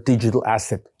another digital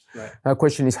asset. Right. Now the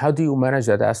question is, how do you manage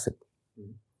that asset?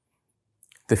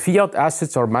 The fiat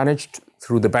assets are managed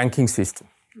through the banking system.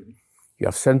 You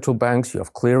have central banks, you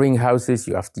have clearing houses,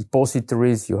 you have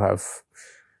depositories, you have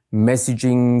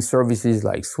messaging services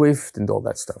like SWIFT and all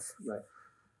that stuff. Right.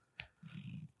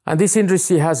 And this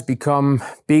industry has become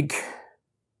big,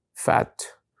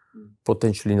 fat,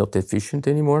 potentially not efficient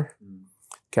anymore.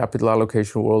 Capital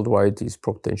allocation worldwide is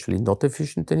potentially not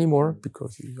efficient anymore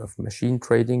because you have machine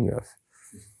trading, you have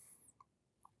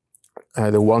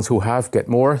the ones who have get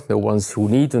more, the ones who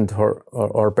need and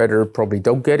are better probably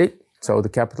don't get it. So the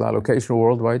capital allocation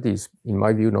worldwide is, in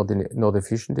my view, not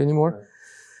efficient anymore. Right.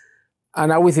 And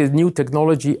now with this new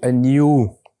technology, a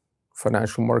new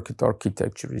financial market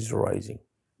architecture is rising,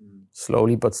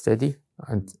 slowly but steady,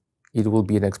 and it will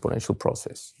be an exponential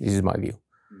process. This is my view.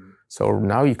 So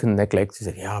now you can neglect to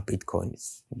say, Bitcoin,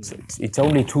 it's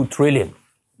only 2 trillion.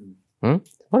 Well,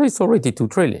 it's already 2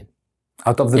 trillion.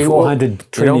 Out of the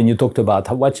 400 trillion you talked about,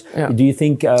 how much do you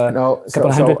think?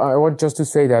 So I want just to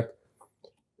say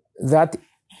that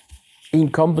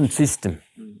incumbent system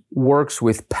works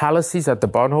with palaces at the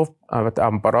Bahnhof, at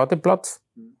Am Paradeplatz,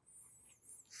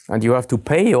 and you have to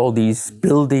pay all these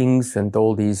buildings and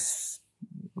all these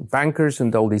bankers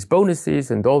and all these bonuses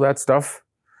and all that stuff.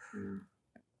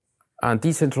 And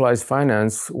decentralized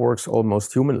finance works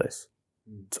almost humanless.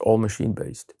 It's all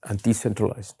machine-based and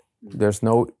decentralized. There's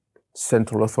no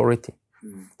central authority.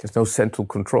 There's no central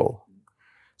control.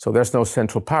 So there's no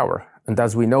central power. And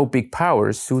as we know, big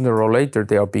powers, sooner or later,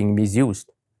 they are being misused.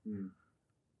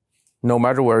 No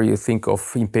matter where you think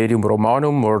of Imperium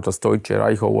Romanum or the Deutsche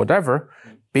Reich or whatever,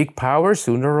 big power,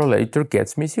 sooner or later,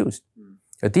 gets misused.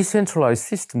 A decentralized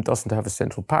system doesn't have a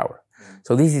central power.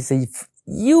 So this is a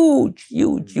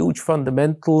huge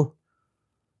fundamental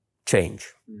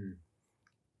change.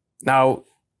 Now,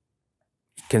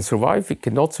 it can survive, it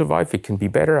cannot survive, it can be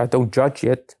better. I don't judge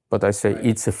yet, but I say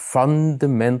it's a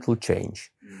fundamental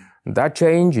change. And that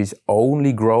change is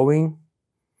only growing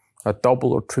at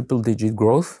double or triple digit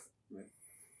growth.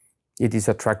 It is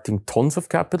attracting tons of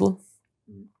capital.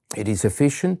 It is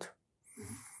efficient.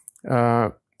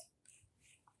 And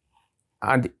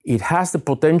it has the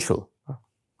potential.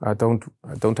 I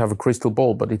don't have a crystal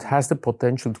ball, but it has the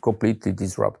potential to completely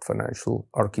disrupt financial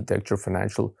architecture,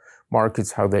 financial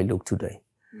markets, how they look today.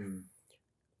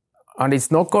 And it's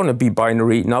not going to be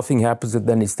binary, nothing happens and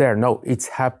then it's there. No, it's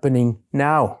happening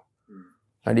now.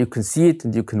 And you can see it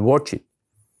and you can watch it.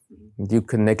 And you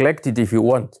can neglect it if you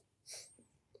want.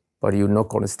 But you're not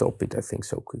going to stop it, I think,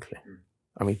 so quickly.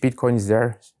 I mean, Bitcoin is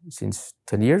there since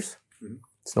 10 years.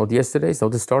 It's not yesterday, it's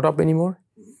not a startup anymore.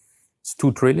 It's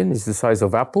 2 trillion, it's the size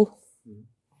of Apple.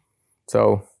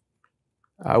 So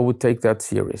I would take that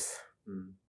serious.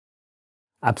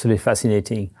 Absolutely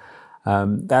fascinating.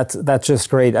 That's just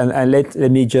great. And let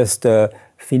me just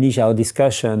finish our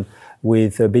discussion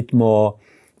with a bit more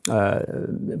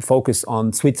focus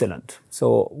on Switzerland.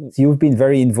 So you've been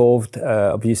very involved,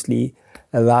 obviously,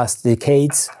 last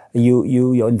decades.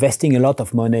 You're investing a lot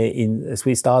of money in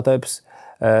Swiss startups.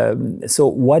 So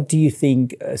what do you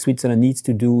think Switzerland needs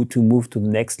to do to move to the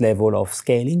next level of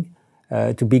scaling,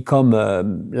 to become,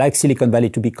 like Silicon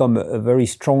Valley, to become a very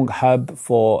strong hub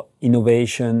for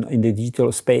innovation in the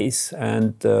digital space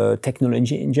and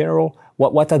technology in general?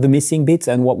 What are the missing bits,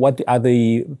 and what are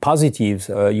the positives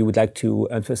you would like to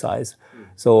emphasize?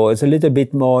 So it's a little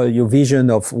bit more your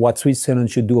vision of what Switzerland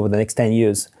should do over the next 10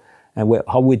 years, and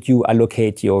how would you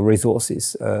allocate your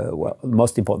resources,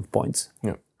 most important points.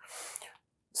 Yeah.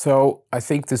 So I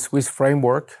think the Swiss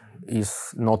framework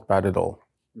is not bad at all.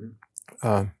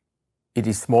 It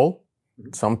is small.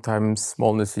 Sometimes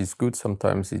smallness is good,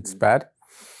 sometimes it's bad.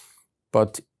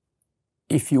 But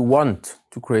if you want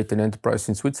to create an enterprise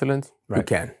in Switzerland, you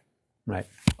can. Right.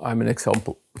 I'm an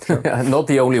example. Sure. Not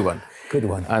the only one. Good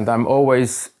one. And I'm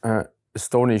always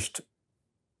astonished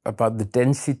about the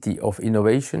density of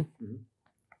innovation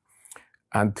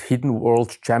and hidden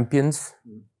world champions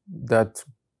that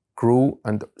grew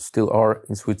and still are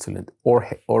in Switzerland,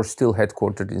 or still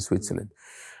headquartered in Switzerland.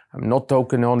 I'm not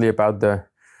talking only about the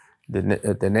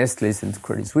Nestles and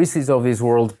Credit Suisses of this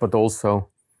world, but also,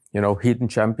 hidden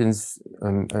champions,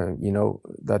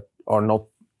 that are not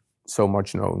so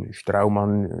much known.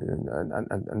 Straumann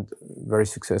and very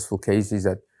successful cases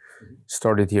that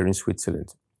started here in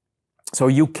Switzerland. So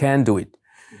you can do it,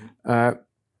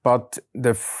 but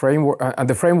the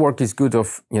framework is good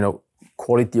of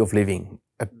quality of living,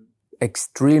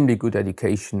 extremely good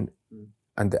education,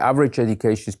 and the average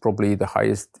education is probably the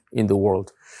highest in the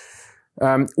world.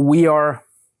 We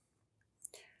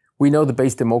know the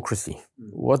base democracy.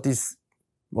 What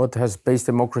has base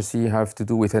democracy have to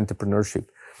do with entrepreneurship?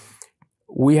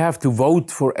 We have to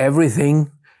vote for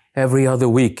everything every other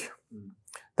week.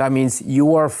 That means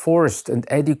you are forced and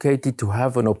educated to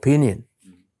have an opinion.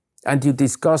 And you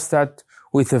discuss that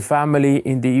with the family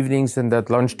in the evenings and at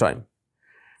lunchtime.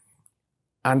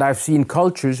 And I've seen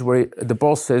cultures where the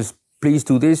boss says, please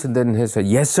do this, and then he says,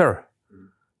 yes, sir.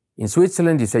 In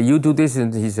Switzerland, he says, you do this,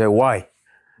 and he says, why?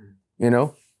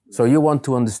 So you want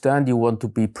to understand, you want to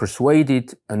be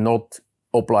persuaded and not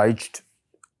obliged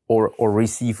or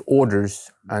receive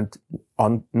orders and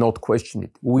not question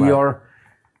it. We are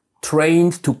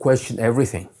trained to question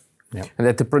everything. Yeah. And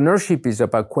entrepreneurship is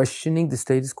about questioning the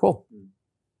status quo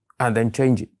and then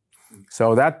change it.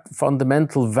 So that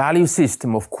fundamental value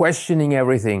system of questioning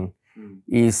everything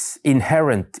is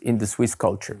inherent in the Swiss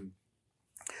culture.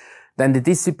 Then the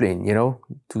discipline,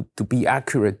 to be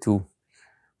accurate, to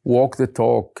walk the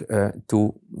talk,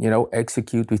 to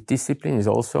execute with discipline is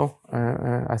also,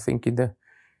 I think,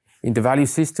 in the value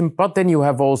system. But then you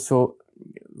have also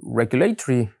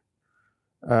regulatory,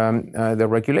 the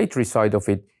regulatory side of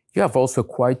it. You have also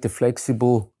quite a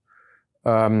flexible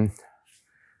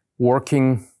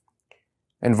working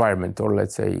environment, or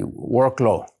let's say work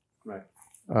law. Right.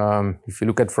 If you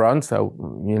look at France,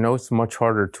 it's much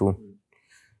harder to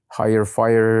hire,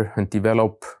 fire, and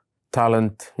develop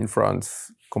talent in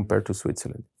France compared to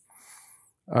Switzerland.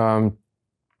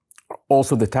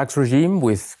 Also, the tax regime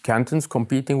with cantons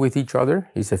competing with each other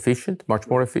is efficient, much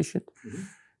more efficient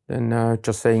than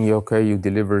just saying, okay, you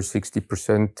deliver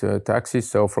 60% taxes,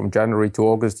 so from January to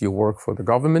August you work for the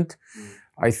government.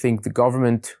 I think the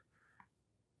government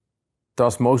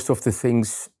does most of the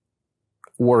things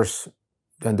worse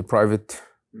than the private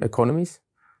economies.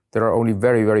 There are only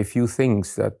very, very few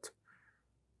things that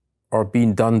are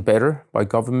being done better by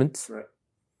governments. Right.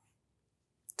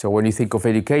 So when you think of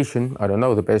education, I don't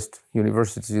know, the best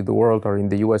universities in the world are in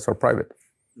the US or private.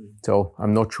 So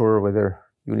I'm not sure whether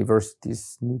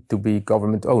universities need to be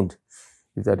government owned,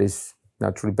 if that is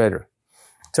naturally better.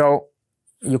 So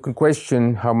you can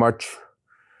question how much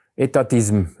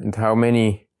etatism and how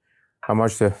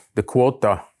much the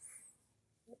quota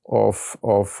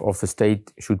of the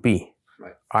state should be.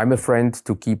 Right. I'm a friend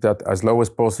to keep that as low as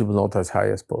possible, not as high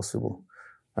as possible,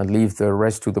 and leave the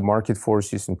rest to the market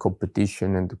forces and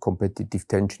competition, and the competitive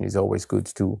tension is always good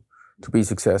to be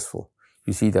successful.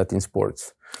 You see that in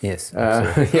sports. Yes.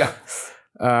 Yeah.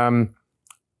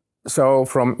 So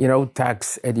from,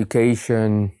 tax,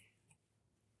 education,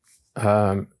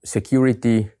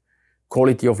 security,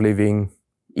 quality of living,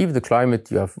 even the climate,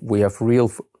 we have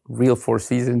real 4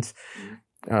 seasons,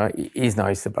 is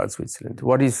nice about Switzerland.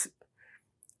 What is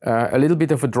a little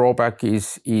bit of a drawback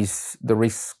is the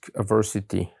risk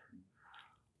aversity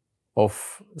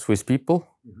of Swiss people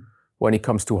when it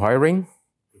comes to hiring,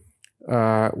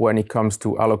 when it comes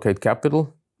to allocate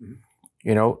capital.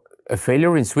 a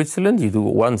failure in Switzerland, you do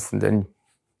it once and then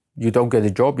you don't get a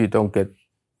job, you don't get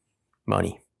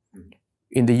money.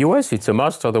 In the US, it's a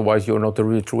must, otherwise you're not a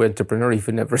real true entrepreneur if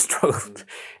you never struggled.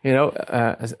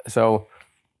 So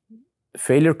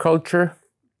failure culture,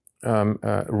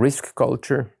 risk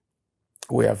culture,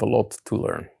 we have a lot to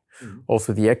learn.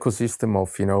 Also the ecosystem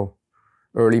of,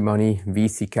 early money,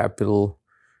 VC capital,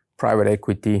 private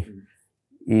equity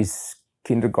is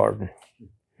kindergarten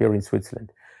here in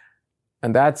Switzerland.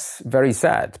 And that's very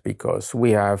sad because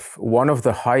we have one of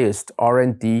the highest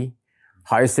R&D,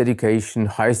 highest education,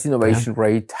 highest innovation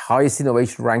rate, highest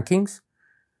innovation rankings,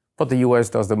 but the US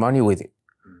does the money with it.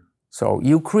 So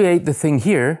you create the thing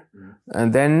here,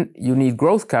 and then you need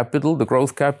growth capital. To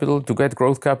get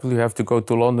growth capital, you have to go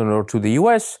to London or to the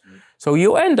US. So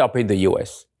you end up in the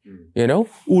US.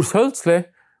 Urs Hölzle,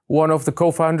 one of the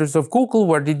co-founders of Google,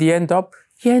 where did he end up?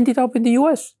 He ended up in the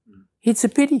US. It's a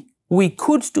pity. We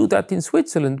could do that in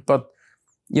Switzerland, but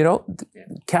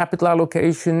capital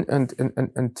allocation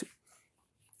and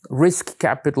risk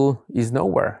capital is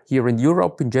nowhere. Here in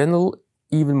Europe in general,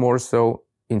 even more so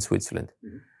in Switzerland.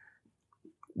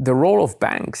 The role of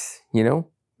banks,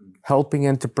 helping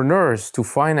entrepreneurs to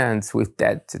finance with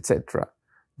debt, etc.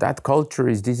 That culture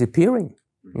is disappearing,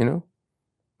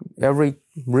 Every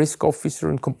risk officer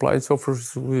and compliance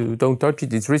officer, don't touch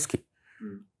it, it's risky.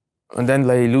 And then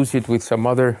they lose it with some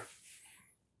other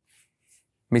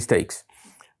mistakes,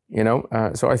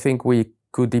 So I think we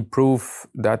could improve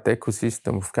that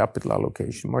ecosystem of capital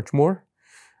allocation much more.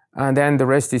 And then the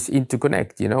rest is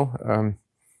interconnect,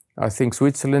 I think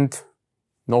Switzerland,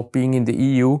 not being in the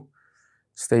EU,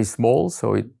 stays small,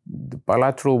 so the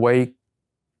bilateral way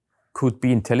could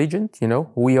be intelligent,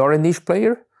 We are a niche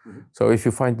player, so if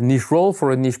you find a niche role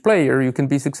for a niche player, you can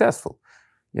be successful.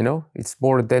 It's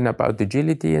more than about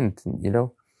agility and,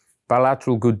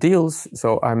 bilateral good deals.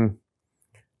 So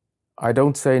I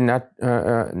don't say not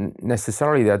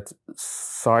necessarily that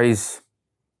size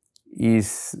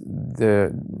is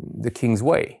the king's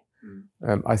way.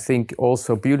 I think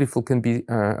also beautiful can be,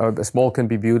 small can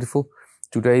be beautiful.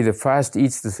 Today, the fast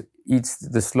eats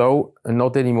the slow, and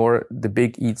not anymore the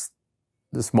big eats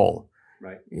the small.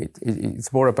 Right.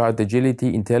 It's more about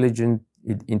agility,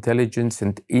 intelligence,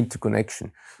 and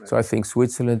interconnection. Right. So I think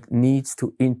Switzerland needs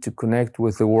to interconnect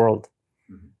with the world.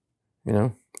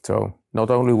 So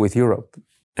not only with Europe.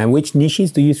 And which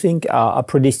niches do you think are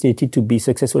predestinated to be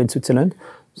successful in Switzerland?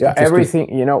 So everything.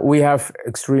 We have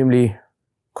extremely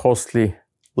costly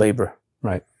labor.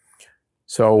 Right.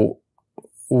 So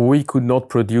we could not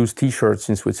produce T-shirts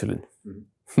in Switzerland.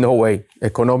 No way.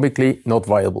 Economically, not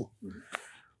viable.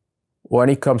 When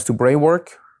it comes to brain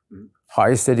work,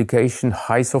 highest education,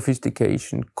 high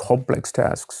sophistication, complex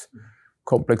tasks,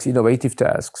 complex innovative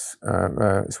tasks,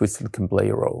 Switzerland can play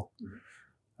a role.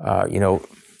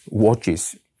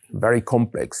 Watches, very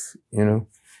complex,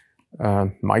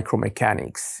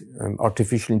 micromechanics,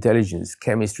 artificial intelligence,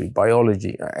 chemistry,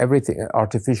 biology, everything,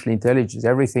 artificial intelligence,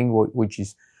 everything which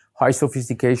is high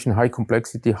sophistication, high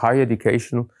complexity, high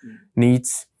educational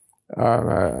needs,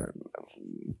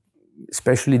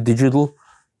 especially digital,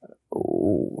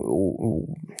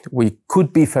 we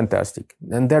could be fantastic.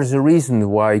 And there's a reason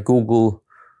why Google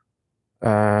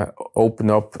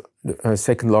opened up the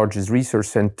second largest research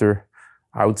center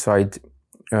outside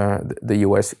the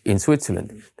US in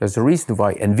Switzerland. There's a reason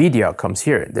why NVIDIA comes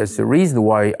here. There's a reason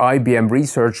why IBM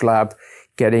Research Lab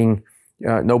getting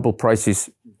Nobel Prizes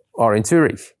are in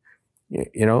Zurich.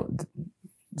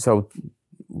 So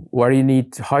where you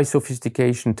need high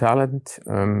sophistication talent,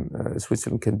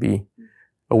 Switzerland can be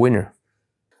a winner.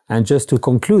 And just to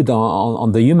conclude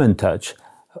on the human touch,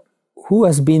 who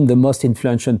has been the most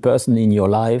influential person in your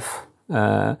life?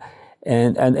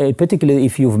 And particularly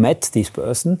if you've met this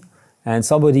person and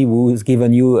somebody who's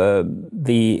given you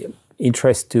the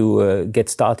interest to get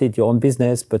started your own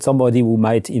business, but somebody who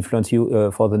might influence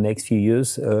you for the next few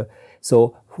years.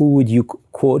 So who would you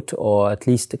quote, or at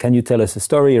least can you tell us a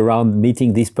story around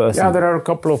meeting this person? Yeah, there are a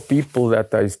couple of people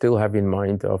that I still have in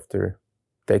mind after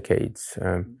decades.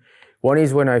 One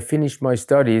is when I finished my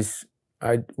studies,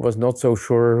 I was not so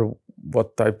sure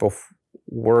what type of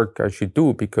work I should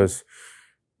do, because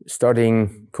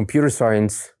studying computer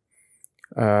science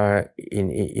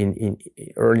in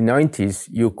early 90s,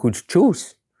 you could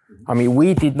choose. I mean,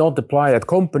 we did not apply at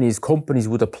companies. Companies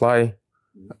would apply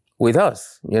with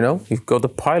us, You've got a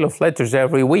pile of letters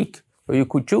every week, so you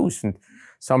could choose. And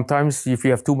sometimes if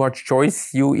you have too much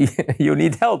choice, you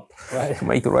need help to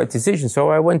make the right decision.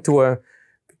 So I went to a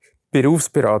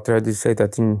Berufsberater, how do you say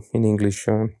that in English?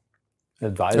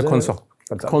 Advisor?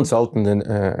 A consultant and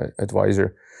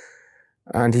advisor.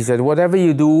 And he said, whatever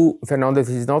you do, Fernandez,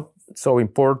 is not so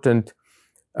important,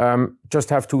 just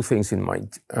have two things in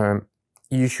mind.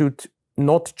 You should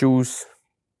not choose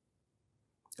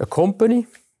a company,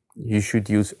 you should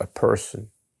use a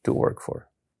person to work for.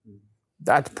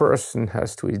 That person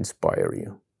has to inspire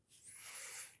you.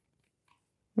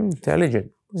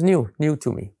 Intelligent. It's new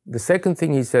to me. The second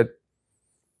thing he said,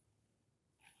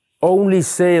 only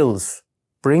sales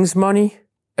brings money,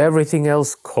 everything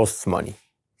else costs money.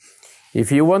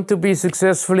 If you want to be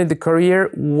successful in the career,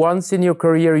 once in your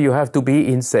career you have to be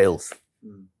in sales.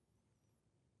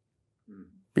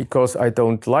 Because I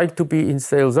don't like to be in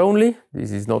sales only.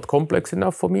 This is not complex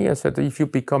enough for me. I said, if you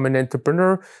become an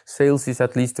entrepreneur, sales is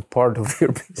at least a part of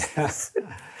your business.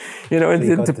 You know,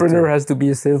 an entrepreneur has to be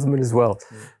a salesman as well.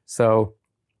 So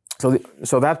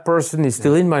that person is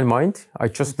still in my mind. I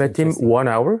just met him 1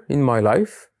 hour in my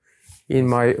life, in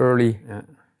my early,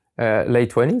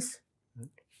 late 20s.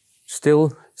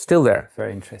 Still there.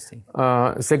 Very interesting.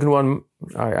 Second one,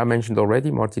 I mentioned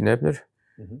already, Martin Ebner.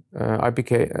 I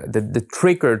became the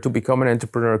trigger to become an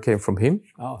entrepreneur came from him.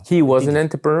 He was an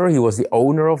entrepreneur. He was the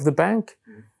owner of the bank,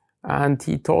 and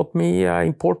he taught me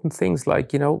important things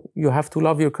like, you know, you have to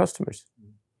love your customers.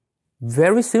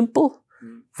 Very simple,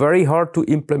 very hard to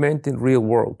implement in real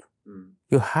world.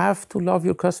 You have to love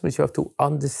your customers. You have to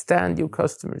understand your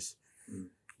customers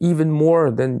even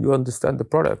more than you understand the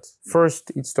product.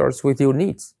 First, it starts with your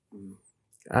needs,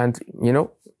 and you know.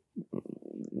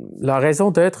 La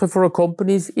raison d'être for a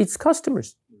company is its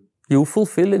customers. You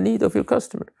fulfill the need of your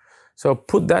customer. So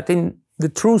put that in the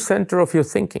true center of your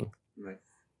thinking. Right.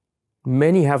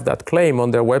 Many have that claim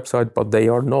on their website, but they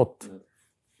are not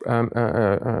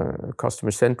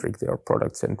customer-centric. They are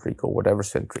product-centric or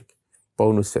whatever-centric,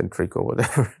 bonus-centric or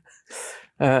whatever.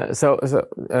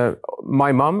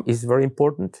 My mom is very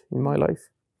important in my life,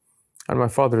 and my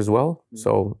father as well.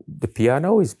 So the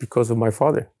piano is because of my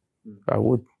father.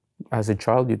 As a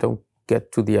child, you don't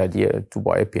get to the idea to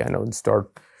buy a piano and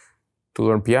start to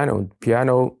learn piano.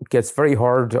 Piano gets very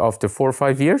hard after 4 or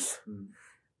 5 years.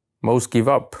 Most give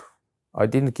up. I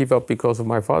didn't give up because of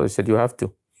my father. He said, you have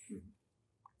to.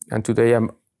 And today I'm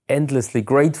endlessly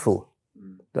grateful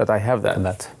that I have that. And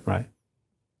that, right.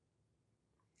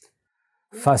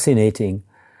 Fascinating.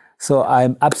 So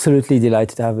I'm absolutely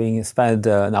delighted having spent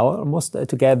an hour almost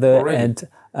together. Already.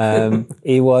 And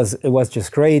it was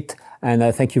just great. And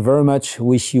I thank you very much.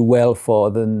 Wish you well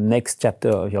for the next chapter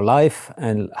of your life.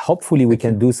 And hopefully we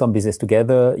can do some business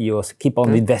together. You keep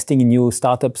on investing in new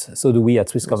startups. So do we at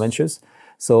Swisscom Ventures.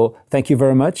 So thank you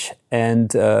very much.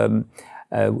 And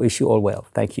wish you all well.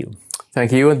 Thank you.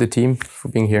 Thank you and the team for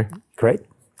being here. Great.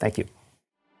 Thank you.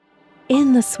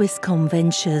 In the Swisscom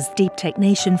Ventures Deeptech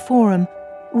Nation Forum,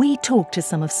 we talk to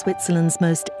some of Switzerland's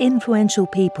most influential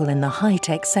people in the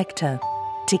high-tech sector.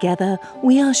 Together,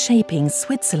 we are shaping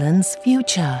Switzerland's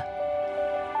future.